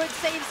 really good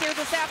saves here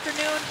this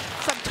afternoon.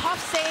 Some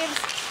tough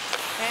saves.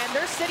 And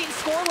they're sitting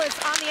scoreless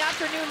on the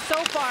afternoon so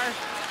far.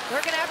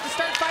 They're going to have to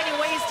start finding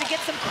ways to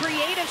get some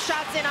creative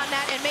shots in on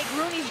that and make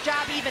Rooney's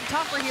job even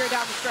tougher here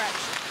down the stretch.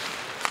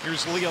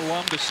 Here's Leah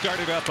Lum to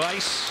start it up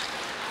ice.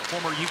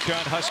 Former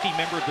Yukon Husky,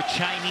 member of the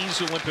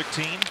Chinese Olympic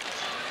team.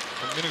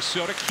 And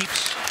Minnesota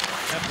keeps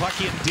that puck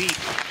in deep.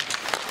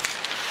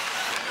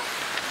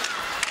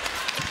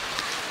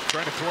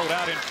 Trying to throw it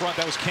out in front.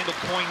 That was Kendall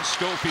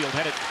Coyne-Schofield.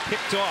 Had it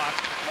picked off.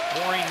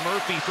 Maureen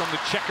Murphy from the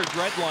checkered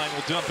red line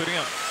will dump it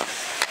in.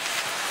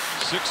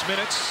 6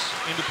 minutes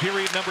into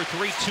period number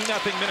 3. 2-0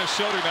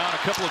 Minnesota now, and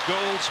a couple of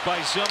goals by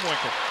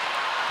Zumwinkle.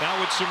 Now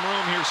with some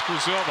room, here's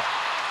Krasova.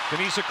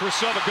 Denisa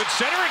Krasova, good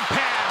centering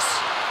pass.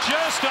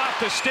 Just off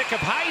the stick of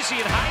Heisey,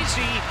 and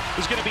Heisey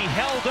is going to be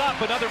held up.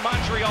 Another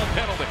Montreal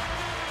penalty.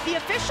 The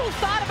official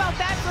thought about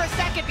that for a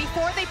second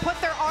before they put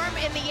their arm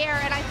in the air,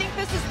 and I think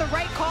this is the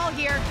right call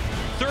here.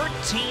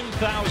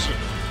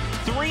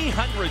 13,316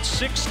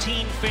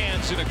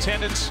 fans in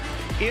attendance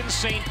in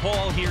St.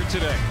 Paul here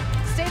today.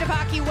 State of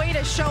Hockey, way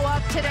to show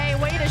up today,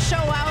 way to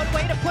show out,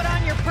 way to put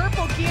on your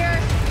purple gear,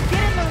 get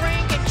in the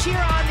rink and cheer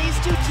on these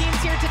two teams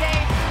here today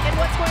in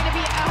what's going to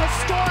be a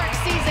historic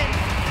season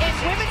in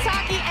women's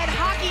hockey and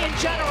hockey in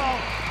general.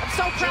 I'm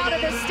so proud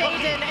of this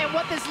state and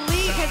what this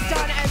league has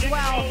done as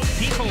well.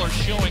 People are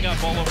showing up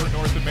all over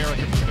North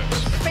America for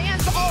this.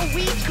 Fans all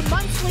week,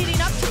 months leading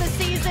up to the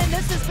season.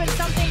 This has been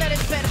something that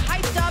has been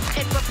hyped up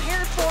and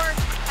prepared for,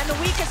 and the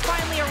week has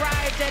finally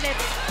arrived, and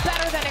it's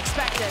better than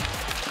expected.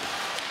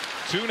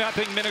 2-0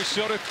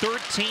 Minnesota,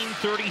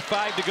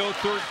 13:35 to go,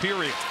 third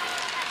period.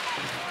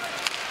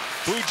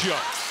 Bujo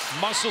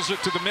muscles it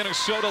to the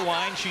Minnesota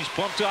line. She's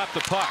bumped off the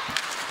puck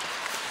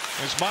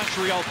as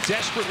Montreal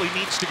desperately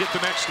needs to get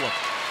the next one.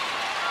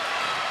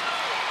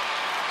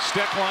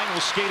 Steckline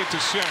will skate it to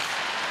center.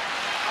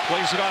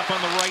 Plays it off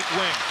on the right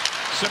wing.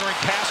 Centering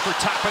pass for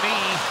Tapani.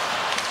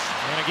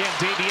 And again,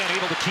 Desbiens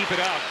able to keep it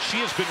out.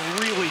 She has been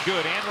really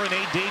good.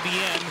 Anne-Renee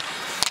Desbiens.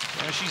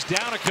 She's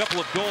down a couple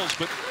of goals,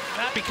 but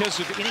not because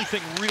of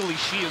anything really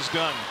she has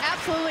done.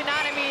 Absolutely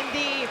not. I mean,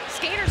 the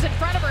skaters in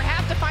front of her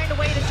have to find a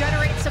way to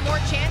generate some more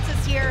chances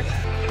here.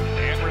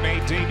 Anne-Renee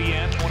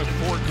Desbiens, one of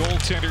 4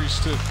 goaltenders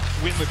to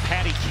win the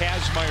Patty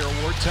Kazmaier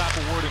Award, top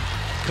award in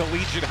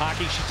collegiate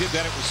hockey. She did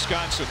that at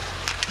Wisconsin.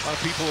 A lot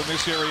of people in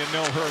this area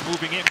know her.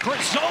 Moving in,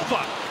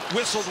 Krasova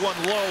whistled one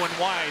low and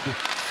wide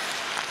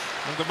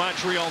of the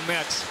Montreal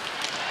Nets.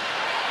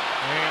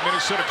 And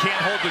Minnesota can't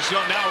hold the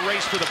zone. Now a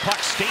race for the puck.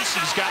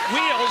 Stacy's got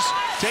wheels.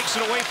 Takes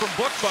it away from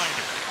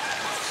Bookbinder.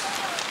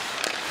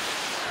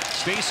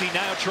 Stacy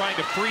now trying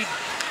to feed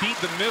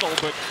the middle,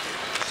 but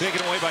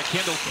taken away by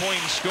Kendall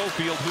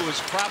Coyne-Schofield, who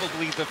is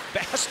probably the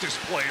fastest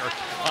player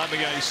on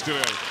the ice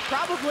today.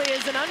 Probably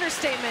is an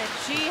understatement.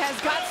 She has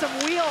got some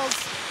wheels.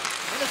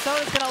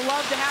 Minnesota's going to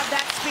love to have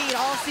that speed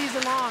all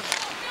season long.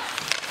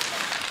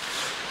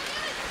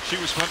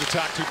 She was fun to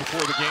talk to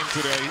before the game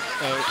today.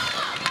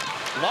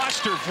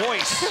 Lost her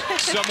voice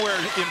somewhere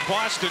in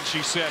Boston, she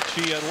said.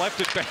 She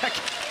left it back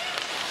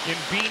in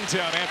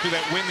Beantown after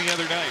that win the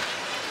other night.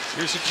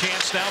 Here's a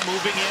chance now,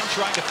 moving in,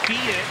 trying to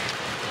feed it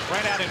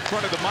right out in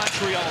front of the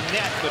Montreal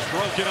net, but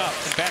broke it up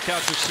and back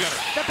out to center.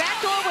 The back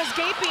door was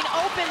gaping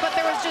open, but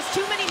there was just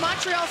too many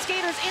Montreal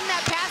skaters in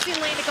that passing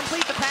lane to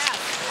complete the pass.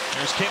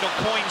 There's Kendall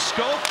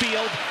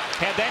Coyne-Schofield,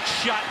 had that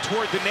shot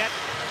toward the net,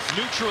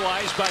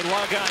 neutralized by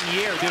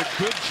Lagunière. Did a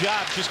good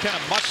job just kind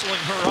of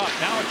muscling her up.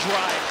 Now a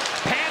drive.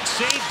 Pad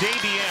save,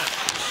 Desbiens.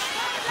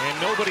 And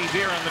nobody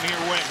there on the near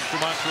wing for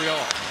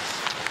Montreal.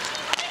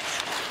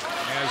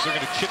 As they're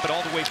going to chip it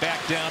all the way back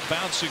down.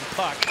 Bouncing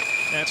puck.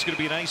 That's going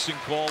to be an icing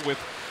call with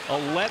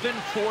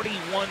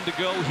 11:41 to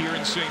go here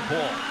in St.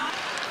 Paul.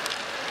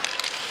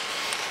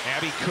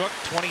 Abby Cook,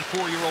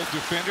 24-year-old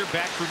defender,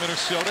 back for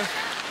Minnesota.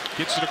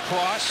 Gets it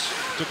across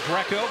to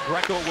Greco.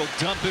 Greco will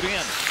dump it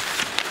in.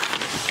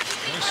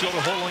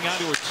 Minnesota holding on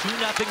to a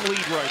 2-0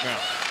 lead right now.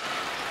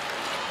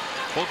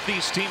 Both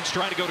these teams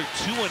trying to go to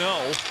 2-0.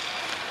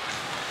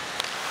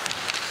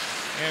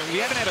 And we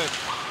haven't had a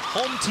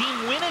home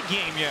team win a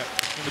game yet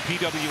in the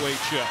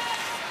PWHL.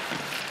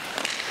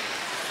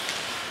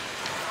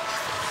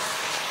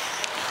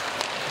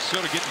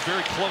 Minnesota getting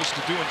very close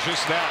to doing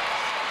just that.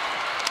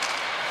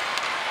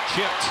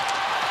 Chipped.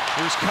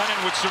 Here's Cunnin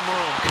with some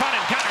room.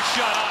 Cunnin got a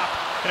shot off.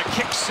 And a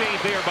kick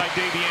save there by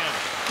Desbiens.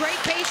 Great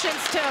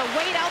patience to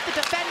wait out the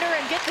defender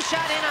and get the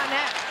shot in on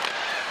net.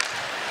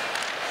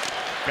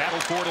 Battle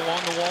for it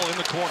along the wall in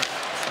the corner.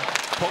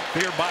 Poked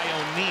there by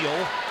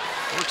O'Neill.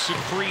 Works it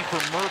free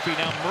for Murphy.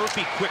 Now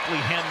Murphy quickly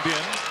hemmed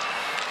in.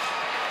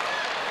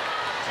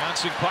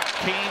 Bouncing puck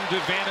came to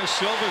Vanna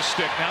Silva's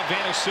stick. Now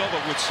Vanna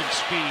Silva with some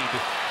speed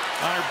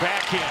on her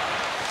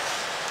backhand.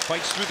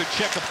 Fights through the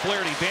check of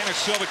Flaherty. Vanna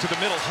Silva to the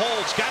middle.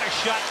 Holds. Got a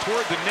shot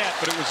toward the net,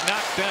 but it was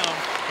knocked down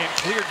and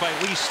cleared by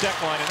Lee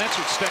Steckline. And that's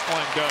what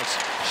Steckline does.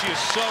 She is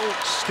so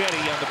steady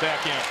on the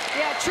back end.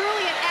 Yeah,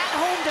 truly an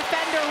at-home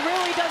defender.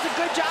 Really does a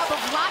good job of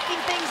locking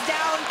things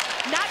down,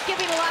 not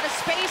giving a lot of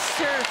space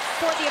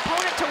for the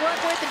opponent to work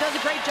with, and does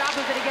a great job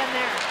of it again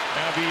there.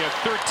 Now the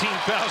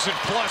 13,000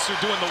 plus are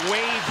doing the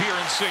wave here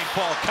in St.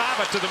 Paul.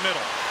 Kava to the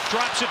middle.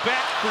 Drops it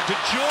back for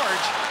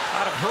DeGeorge.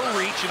 Out of her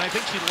reach, and I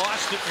think she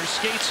lost it in her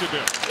skates a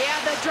bit. Yeah,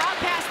 the drop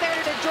pass there to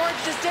DeGeorge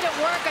just didn't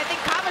work. I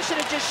think Kava should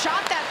have just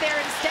shot that there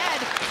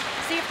instead.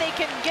 See if they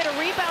can get a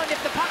rebound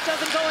if the puck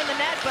doesn't go in the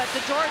net, but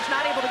DeGeorge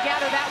not able to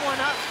gather that one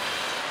up.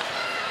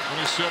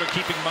 Minnesota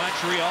keeping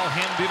Montreal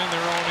hemmed in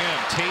their own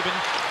end. Taven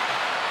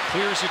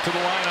clears it to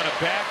the line on a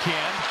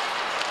backhand.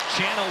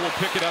 Channel will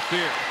pick it up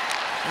there.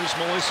 Here's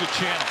Melissa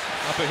Channel.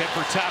 Up ahead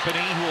for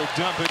Tapani, who will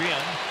dump it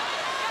in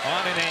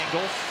on an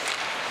angle.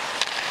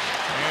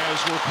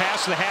 As we're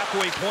past the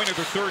halfway point of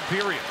the third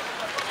period.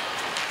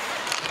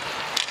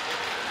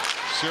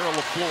 Sarah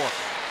LaFleur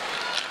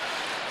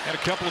had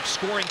a couple of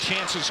scoring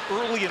chances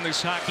early in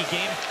this hockey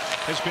game,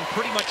 has been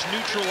pretty much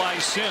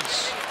neutralized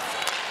since.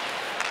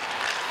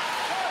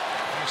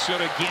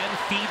 Minnesota again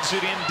feeds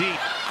it in deep.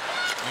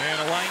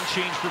 And a line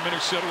change for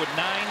Minnesota with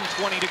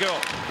 9:20 to go.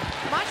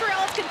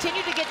 Montreal has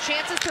continued to get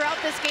chances throughout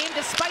this game,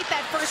 despite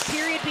that first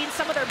period being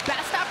some of their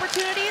best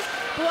opportunities.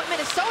 But what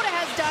Minnesota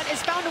has done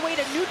is found a way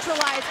to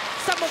neutralize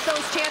some of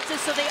those chances,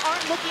 so they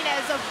aren't looking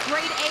as a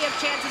grade A of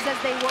chances as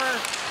they were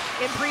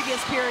in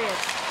previous periods.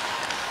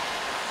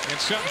 And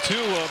something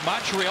too,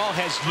 Montreal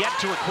has yet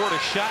to record a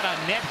shot on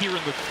net here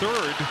in the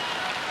third.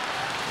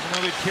 Even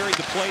though they've carried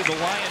the play the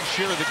lion's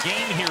share of the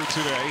game here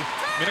today.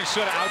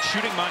 Minnesota out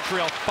shooting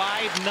Montreal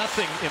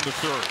 5-0 in the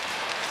third.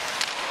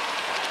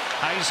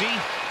 Heisey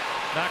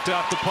knocked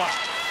off the puck.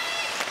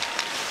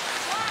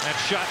 That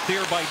shot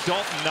there by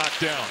Dalton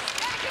knocked down.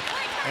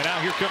 And now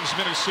here comes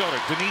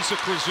Minnesota. Denisa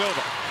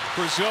Krzyzova.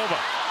 Krzyzova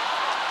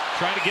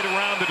trying to get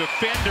around the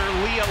defender.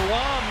 Leah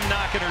Lum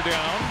knocking her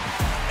down.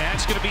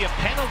 That's going to be a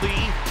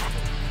penalty.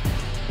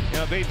 You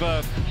know, they've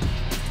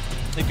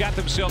got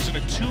themselves in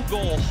a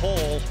 2-goal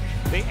hole.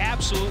 They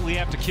absolutely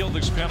have to kill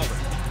this penalty.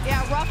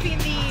 Yeah, roughing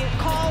the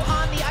call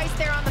on the ice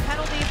there on the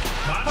penalty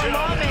for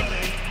Lum.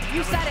 And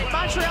you said it,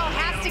 Montreal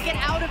has to get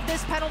out of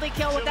this penalty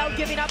kill without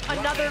giving up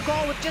another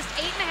goal with just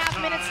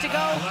 8.5 minutes to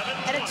go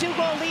and a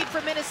 2-goal lead for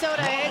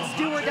Minnesota. It's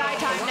do or die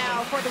time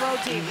now for the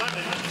road team.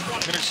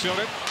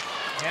 Minnesota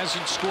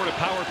hasn't scored a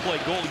power play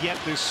goal yet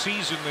this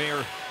season. They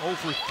are 0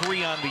 for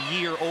 3 on the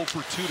year, 0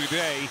 for 2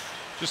 today.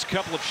 Just a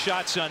couple of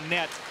shots on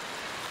net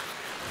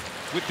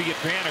with the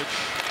advantage.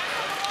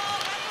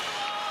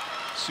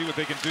 See what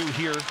they can do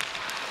here.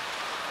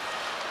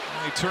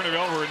 They turn it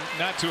over, and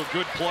not to a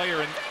good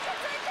player in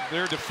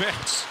their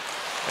defense,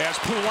 as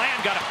Poulin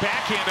got a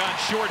backhand on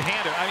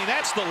shorthanded. I mean,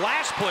 that's the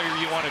last player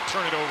you want to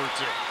turn it over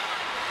to.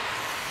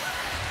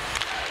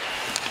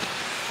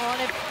 Well,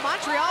 and if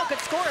Montreal could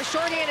score a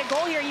shorthanded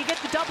goal here, you get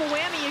the double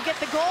whammy, you get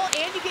the goal,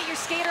 and you get your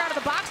skater out of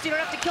the box. You don't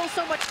have to kill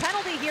so much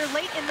penalty here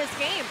late in this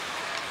game.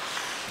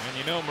 And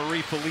you know,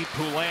 Marie-Philippe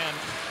Poulin,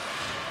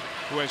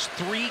 who has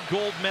 3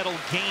 gold medal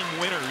game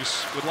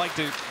winners, would like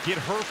to get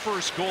her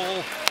first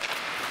goal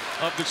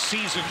of the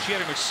season. She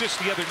had an assist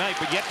the other night,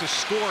 but yet to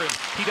score in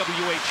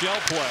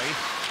PWHL play.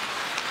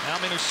 Now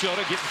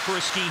Minnesota getting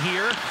frisky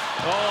here.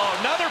 Oh,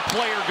 another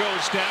player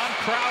goes down.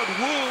 Crowd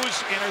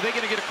woos, and are they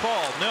going to get a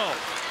call? No,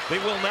 they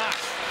will not.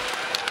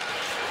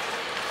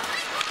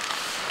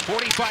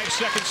 45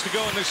 seconds to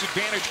go in this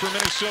advantage for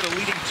Minnesota,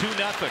 leading 2-0.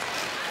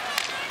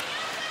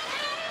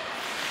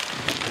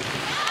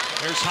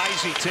 There's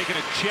Heisey taking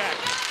a check.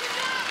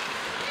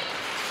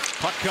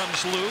 Puck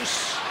comes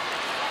loose.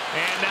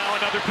 And now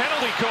another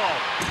penalty call.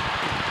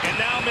 And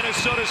now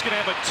Minnesota's going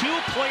to have a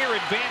 2-player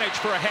advantage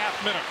for a half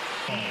minute.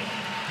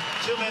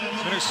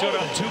 Minnesota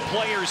 2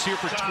 players here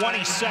for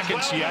 20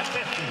 seconds yet.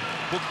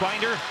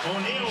 Bookbinder,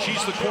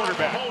 she's the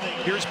quarterback.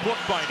 Here's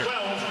Bookbinder.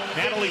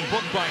 Natalie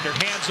Bookbinder,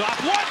 hands off.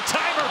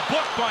 One-timer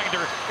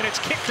Bookbinder, and it's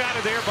kicked out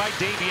of there by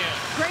Davian.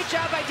 Great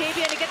job by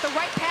Davian to get the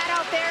right pad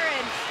out there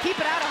and keep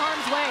it out of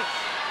harm's way.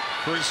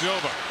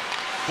 Krzyzova,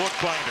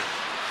 Bookbinder.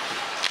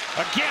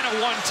 Again, a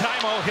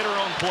one-time-oh hit her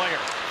own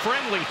player.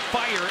 Friendly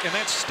fire, and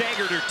that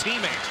staggered her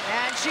teammate.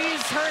 And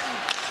she's hurting.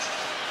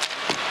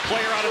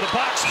 Player out of the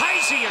box.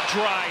 Heisey a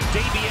drive.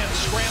 Davian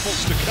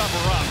scrambles to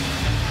cover up.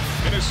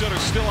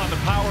 Minnesota's still on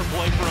the power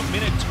play for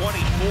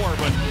 1:24,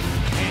 but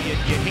man, you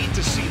hate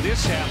to see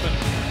this happen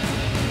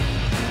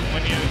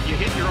when you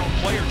hit your own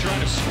player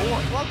trying to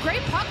score. Well,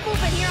 great puck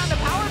movement here on the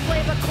power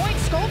play, but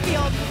Coyne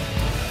Schofield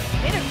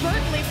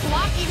inadvertently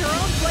blocking her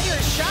own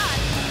player's shot.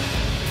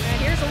 And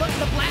here's a look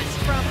at the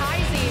blast from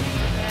Heisey.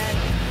 And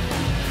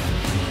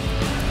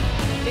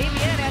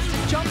Davian has to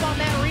jump on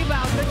that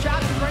rebound. Good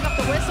job to bring up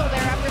the whistle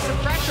there after some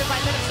pressure by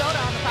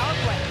Minnesota on the power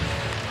play.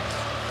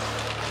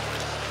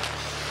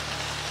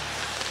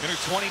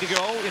 1:20 to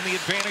go in the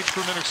advantage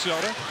for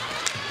Minnesota.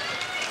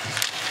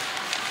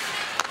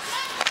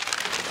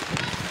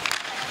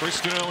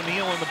 Kristen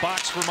O'Neill in the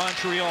box for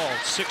Montreal.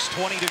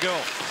 6:20 to go.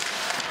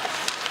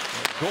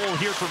 A goal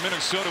here for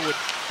Minnesota would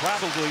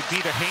probably be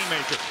the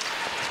haymaker.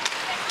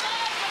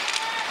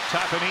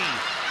 Tapani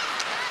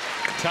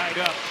tied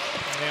up,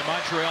 and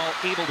Montreal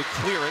able to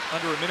clear it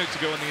under a minute to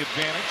go in the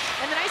advantage.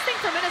 And the nice thing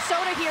for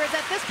Minnesota here is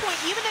at this point,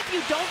 even if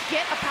you don't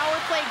get a power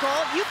play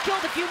goal, you've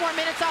killed a few more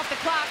minutes off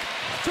the clock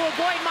to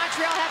avoid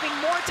Montreal having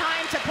more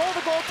time to pull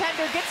the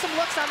goaltender, get some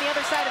looks on the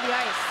other side of the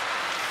ice.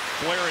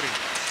 Flaherty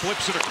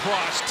flips it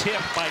across,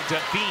 tipped by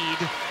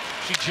David.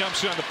 She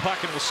jumps on the puck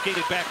and will skate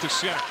it back to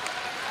center.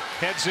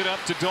 Heads it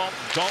up to Dalton.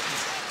 Dalton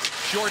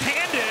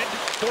short-handed,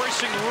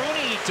 forcing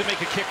Rooney to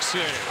make a kick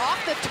save. Off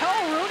the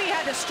toe, Rooney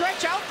had to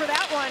stretch out for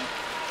that one.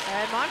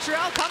 And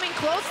Montreal coming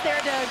close there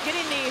to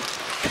getting the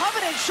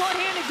coveted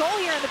short-handed goal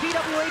here in the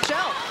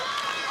PWHL.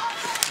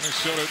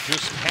 Minnesota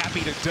just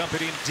happy to dump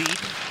it in deep.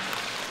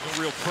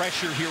 No real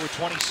pressure here with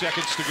 20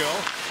 seconds to go.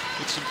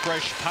 With some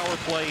fresh power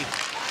play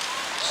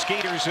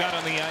skaters out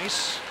on the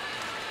ice.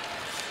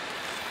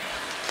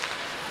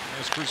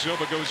 As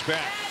Krzyzova goes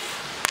back.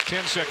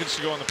 10 seconds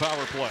to go on the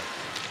power play.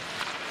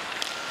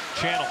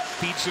 Channel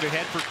feeds it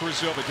ahead for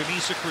Krzyzova.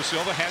 Denisa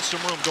Krzyzova has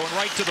some room, going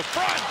right to the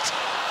front.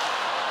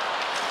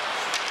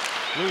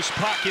 Loose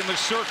puck in the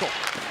circle.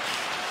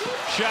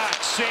 Shot,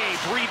 save,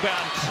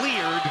 rebound,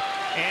 cleared,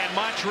 and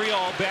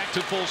Montreal back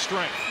to full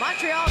strength.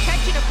 Montreal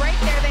catching a break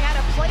there. They had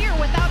a player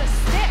without a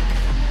stick.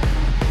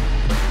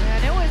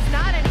 And it was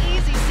not an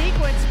easy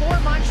sequence for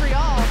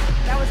Montreal.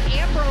 That was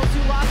Ambrose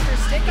who lost her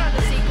stick on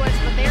the sequence,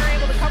 but they were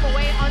able to come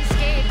away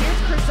unscathed.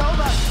 Here's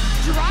Krzyzova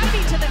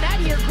driving to the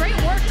net here. Great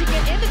work to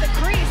get into the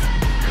crease.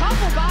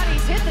 Couple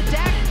bodies hit the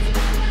deck.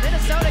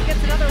 Minnesota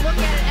gets another look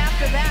at it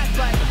after that,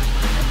 but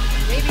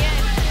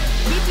Davienne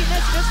keeping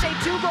this just a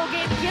 2-goal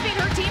game, giving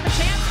her team a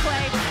chance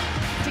play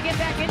to get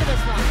back into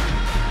this one.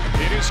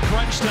 It is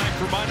crunch time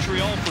for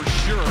Montreal for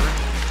sure.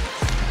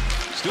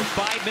 Still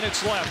 5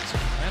 minutes left.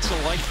 That's a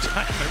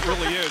lifetime, it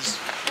really is.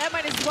 That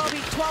might as well be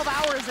 12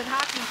 hours in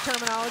hockey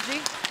terminology.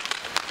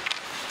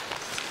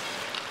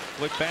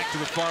 Flip back to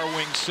the far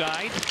wing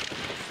side.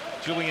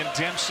 Julian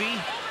Dempsey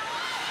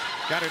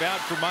got it out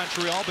for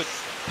Montreal, but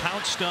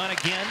pounced on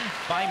again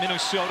by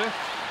Minnesota,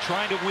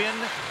 trying to win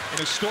an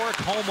historic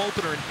home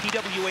opener in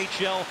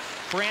PWHL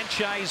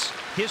franchise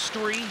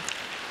history.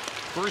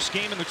 First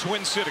game in the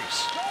Twin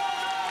Cities.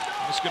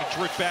 Just going to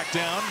drip back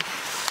down.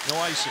 No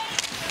icing.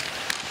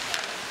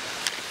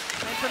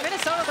 And for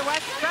Minnesota, the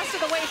rest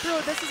of the way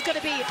through, this is going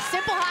to be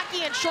simple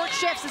hockey and short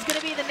shifts is going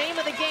to be the name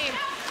of the game.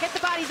 Get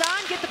the bodies on,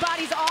 get the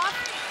bodies off,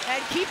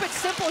 and keep it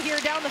simple here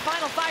down the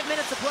final 5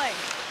 minutes of play.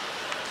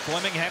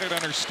 Fleming had it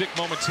on her stick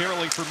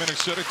momentarily for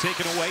Minnesota.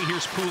 Taken away.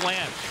 Here's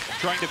Poulin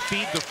trying to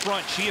feed the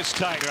front. She is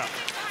tied up.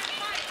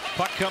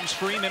 Puck comes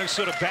free.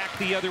 Minnesota back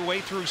the other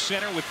way through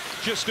center with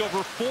just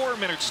over 4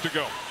 minutes to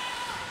go.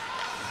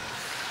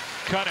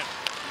 Cunnin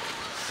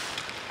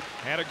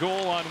had a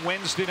goal on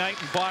Wednesday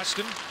night in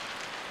Boston.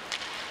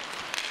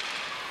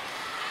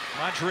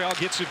 Montreal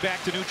gets it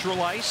back to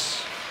neutral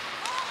ice.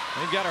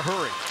 They've got to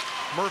hurry.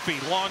 Murphy,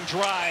 long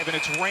drive, and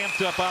it's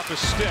ramped up off the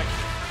stick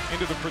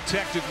into the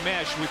protective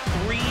mesh with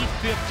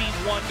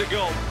 3:51 to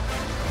go.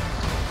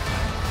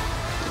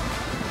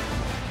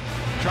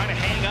 Trying to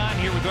hang on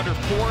here with under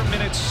 4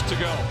 minutes to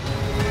go.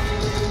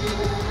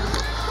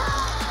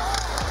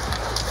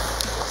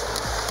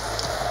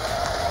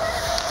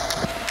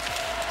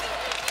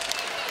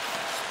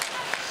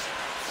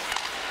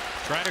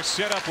 Trying to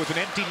set up with an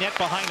empty net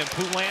behind him.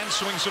 Poulin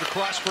swings it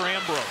across for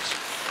Ambrose.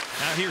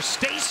 Now here's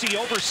Stacy,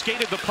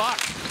 overskated the puck.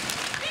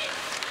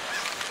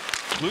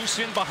 Loose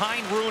in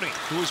behind Rooney,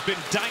 who has been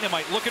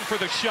dynamite, looking for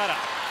the shutout.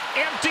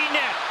 Empty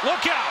net,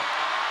 look out!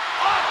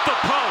 Off the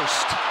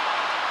post!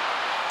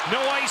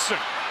 No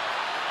icing.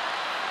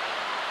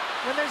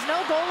 When there's no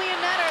goalie in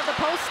net, are the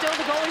posts still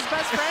the goalie's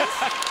best friends?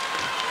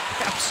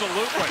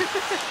 Absolutely.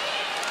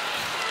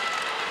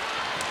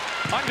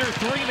 Under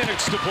 3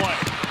 minutes to play.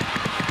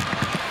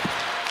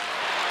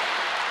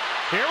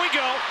 Here we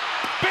go.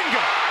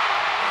 Bingo!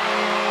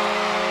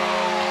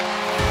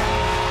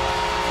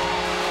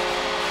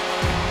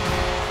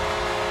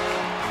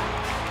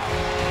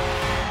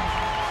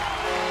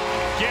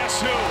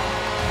 Guess who?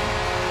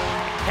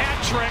 Hat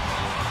trick.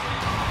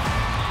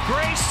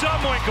 Grace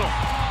Zumwinkle.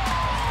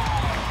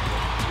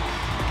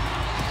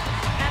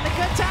 And the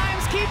good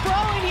times keep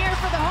rolling here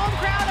for the home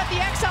crowd at the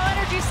XL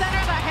Energy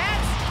Center. The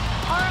Hats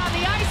are on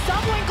the ice.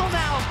 Zumwinkle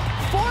now.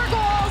 4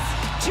 goals,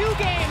 2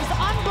 games.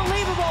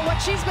 Unbelievable what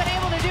she's been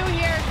able to do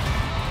here.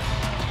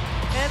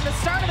 And the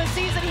start of the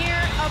season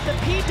here of the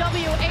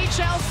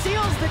PWHL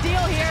seals the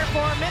deal here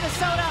for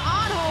Minnesota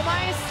on home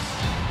ice.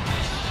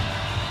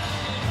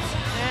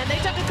 And they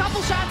took a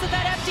couple shots at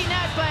that empty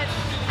net, but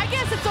I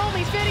guess it's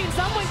only fitting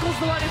Zumwinkle's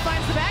the one who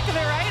finds the back of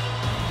it, right?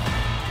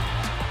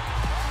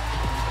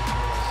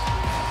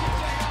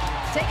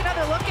 Take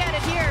another look at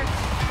it here.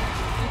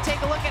 You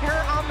take a look at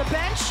her on the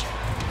bench.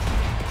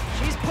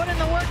 She's put in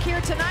the work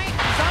here tonight.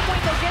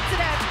 Zumwinkle gets it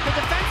at the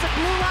defensive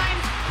blue line,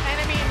 and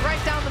I mean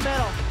right down the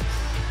middle.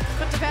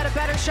 Couldn't have had a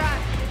better shot.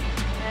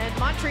 And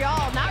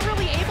Montreal not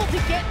really able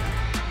to get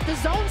the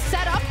zone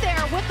set up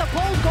there with the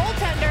pulled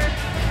goaltender.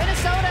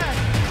 Minnesota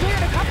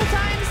cleared a couple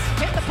times,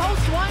 hit the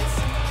post once,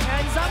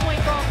 and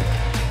Zumwinkle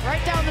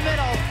right down the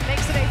middle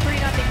makes it a 3-0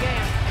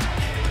 game.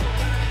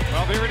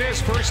 Well, there it is,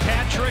 first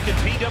hat trick in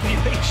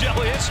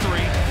PWHL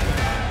history.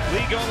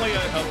 League only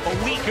a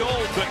week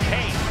old, but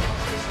hey,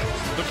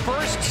 the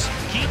firsts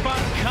keep on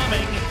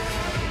coming.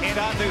 And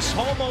on this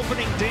home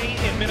opening day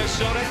in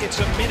Minnesota, it's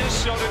a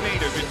Minnesota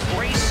native, it's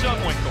Grace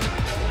Zumwinkle,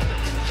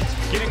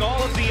 getting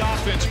all of the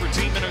offense for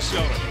Team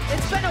Minnesota.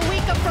 It's been a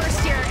week of first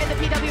here in the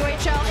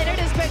PWHL, and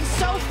it has been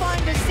so fun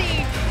to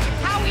see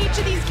how each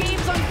of these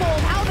games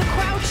unfold, how the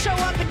crowds show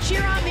up and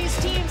cheer on these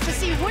teams, to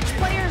see which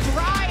players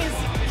rise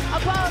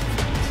above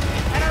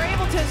and are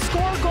able to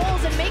score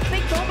goals and make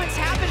big moments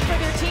happen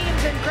for their teams.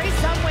 And Grace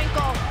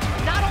Zumwinkle,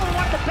 not only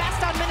one of the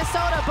best on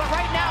Minnesota, but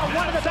right now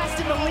one of the best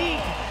in the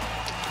league.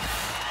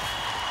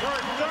 Her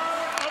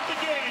third of the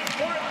game,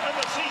 4th of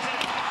the season.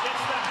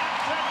 It's the hat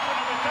trick for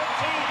number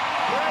 13,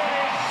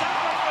 Grace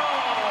Zumwinkle.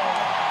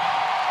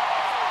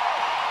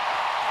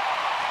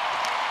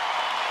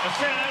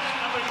 Assist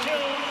number 2,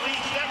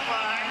 Lee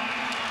Steckline.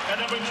 And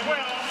number 12,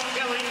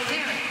 Kelly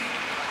Panic.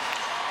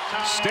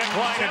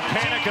 Steckline and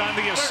Panic on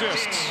the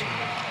assists.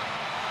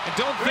 And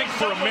don't think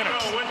for a minute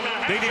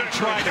they didn't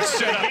try to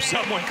set up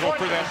Sumwinkle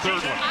for that third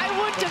one. I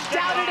wouldn't have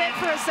doubted it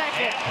for a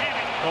second.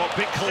 Oh,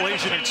 big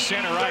collision in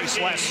center ice.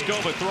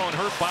 Laskova throwing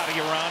her body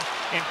around.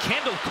 And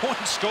Kendall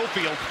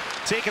Coyne-Schofield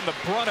taking the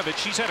brunt of it.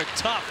 She's had a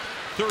tough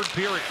third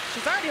period.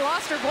 She's already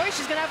lost her voice.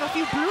 She's going to have a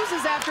few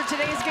bruises after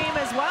today's game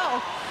as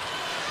well.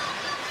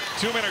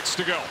 2 minutes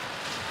to go.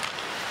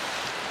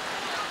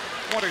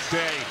 What a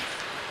day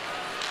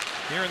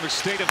here in the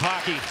state of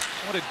hockey.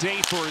 What a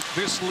day for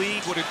this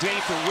league. What a day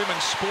for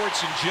women's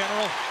sports in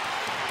general.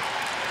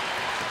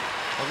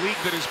 A league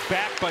that is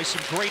backed by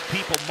some great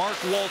people. Mark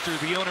Walter,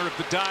 the owner of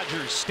the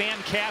Dodgers. Stan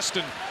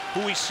Kasten,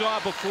 who we saw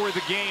before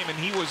the game, and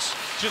he was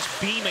just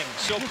beaming,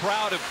 so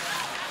proud of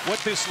what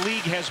this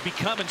league has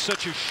become in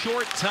such a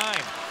short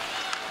time.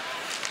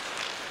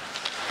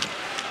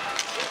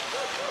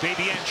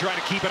 Fabienne trying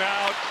to keep it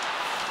out.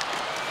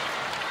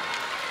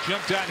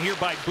 Jumped on here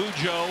by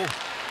Bujo.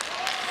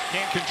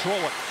 Can't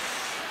control it.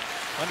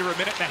 Under a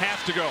minute and a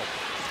half to go.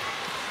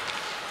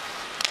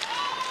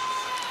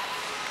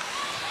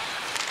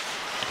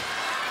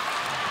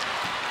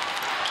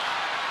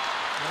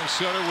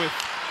 Minnesota with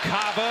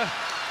Kava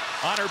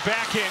on her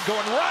backhand,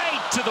 going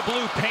right to the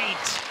blue paint.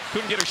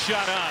 Couldn't get a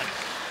shot on.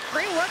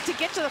 Great work to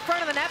get to the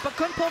front of the net, but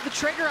couldn't pull the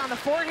trigger on the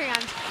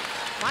forehand.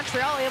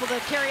 Montreal able to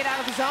carry it out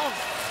of the zone.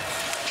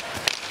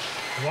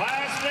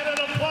 Last minute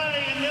of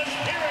play in this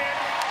period.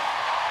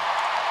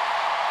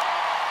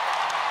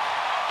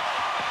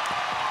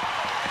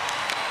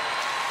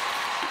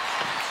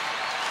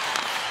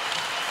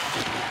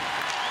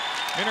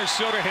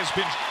 Minnesota has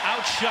been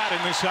outshot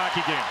in this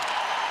hockey game.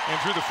 And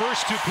through the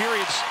first two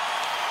periods,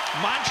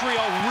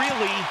 Montreal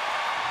really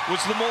was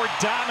the more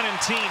dominant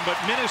team, but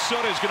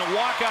Minnesota is going to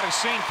walk out of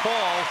St.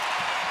 Paul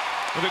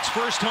with its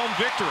first home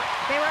victory.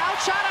 They were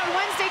outshot on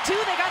Wednesday, too.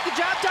 They got the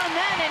job done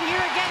then, and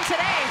here again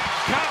today.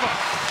 Kava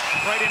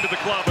right into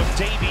the glove of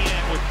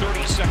Davian with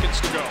 30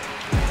 seconds to go.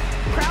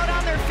 Crowd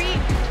on their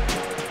feet.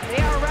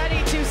 They are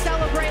ready to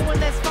celebrate when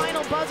this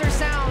final buzzer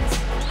sounds.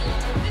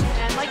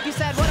 And like you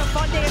said, what a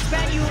fun day it's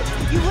been.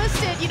 You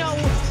listed, you know,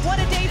 what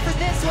a day for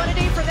this, what a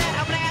day for that.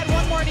 I'm going to add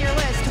one more to your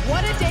list.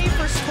 What a day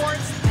for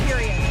sports,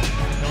 period.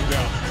 No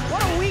doubt.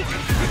 What a week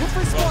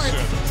for sports.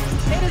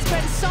 It has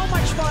been so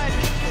much fun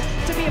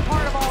to be a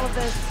part of all of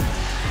this.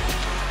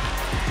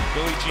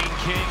 Billie Jean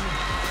King,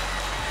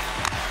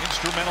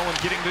 instrumental in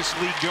getting this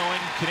league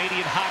going.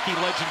 Canadian hockey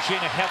legend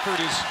Jana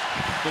Hefford is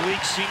the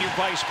league's senior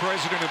vice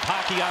president of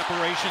hockey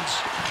operations.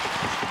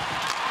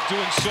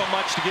 Doing so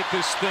much to get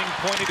this thing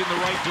pointed in the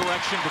right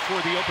direction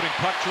before the opening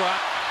puck drop.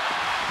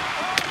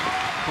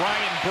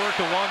 Brian Burke,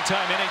 a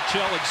longtime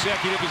NHL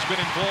executive, has been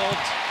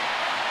involved.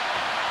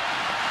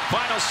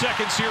 Final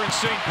seconds here in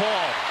St.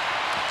 Paul.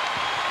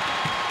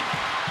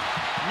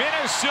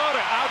 Minnesota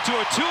out to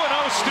a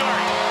 2-0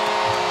 start.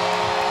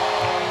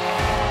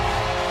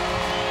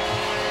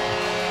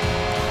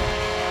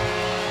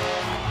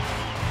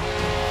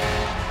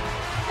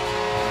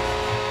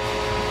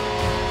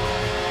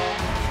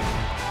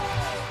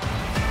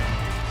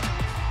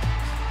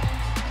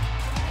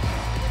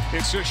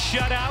 It's a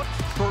shutout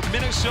for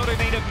Minnesota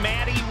native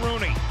Maddie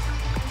Rooney.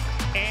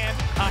 And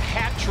a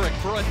hat trick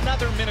for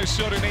another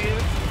Minnesota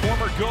native,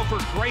 former Gopher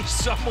Grace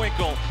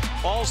Sumwinkle.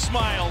 All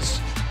smiles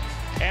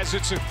as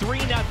it's a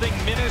 3-0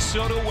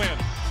 Minnesota win.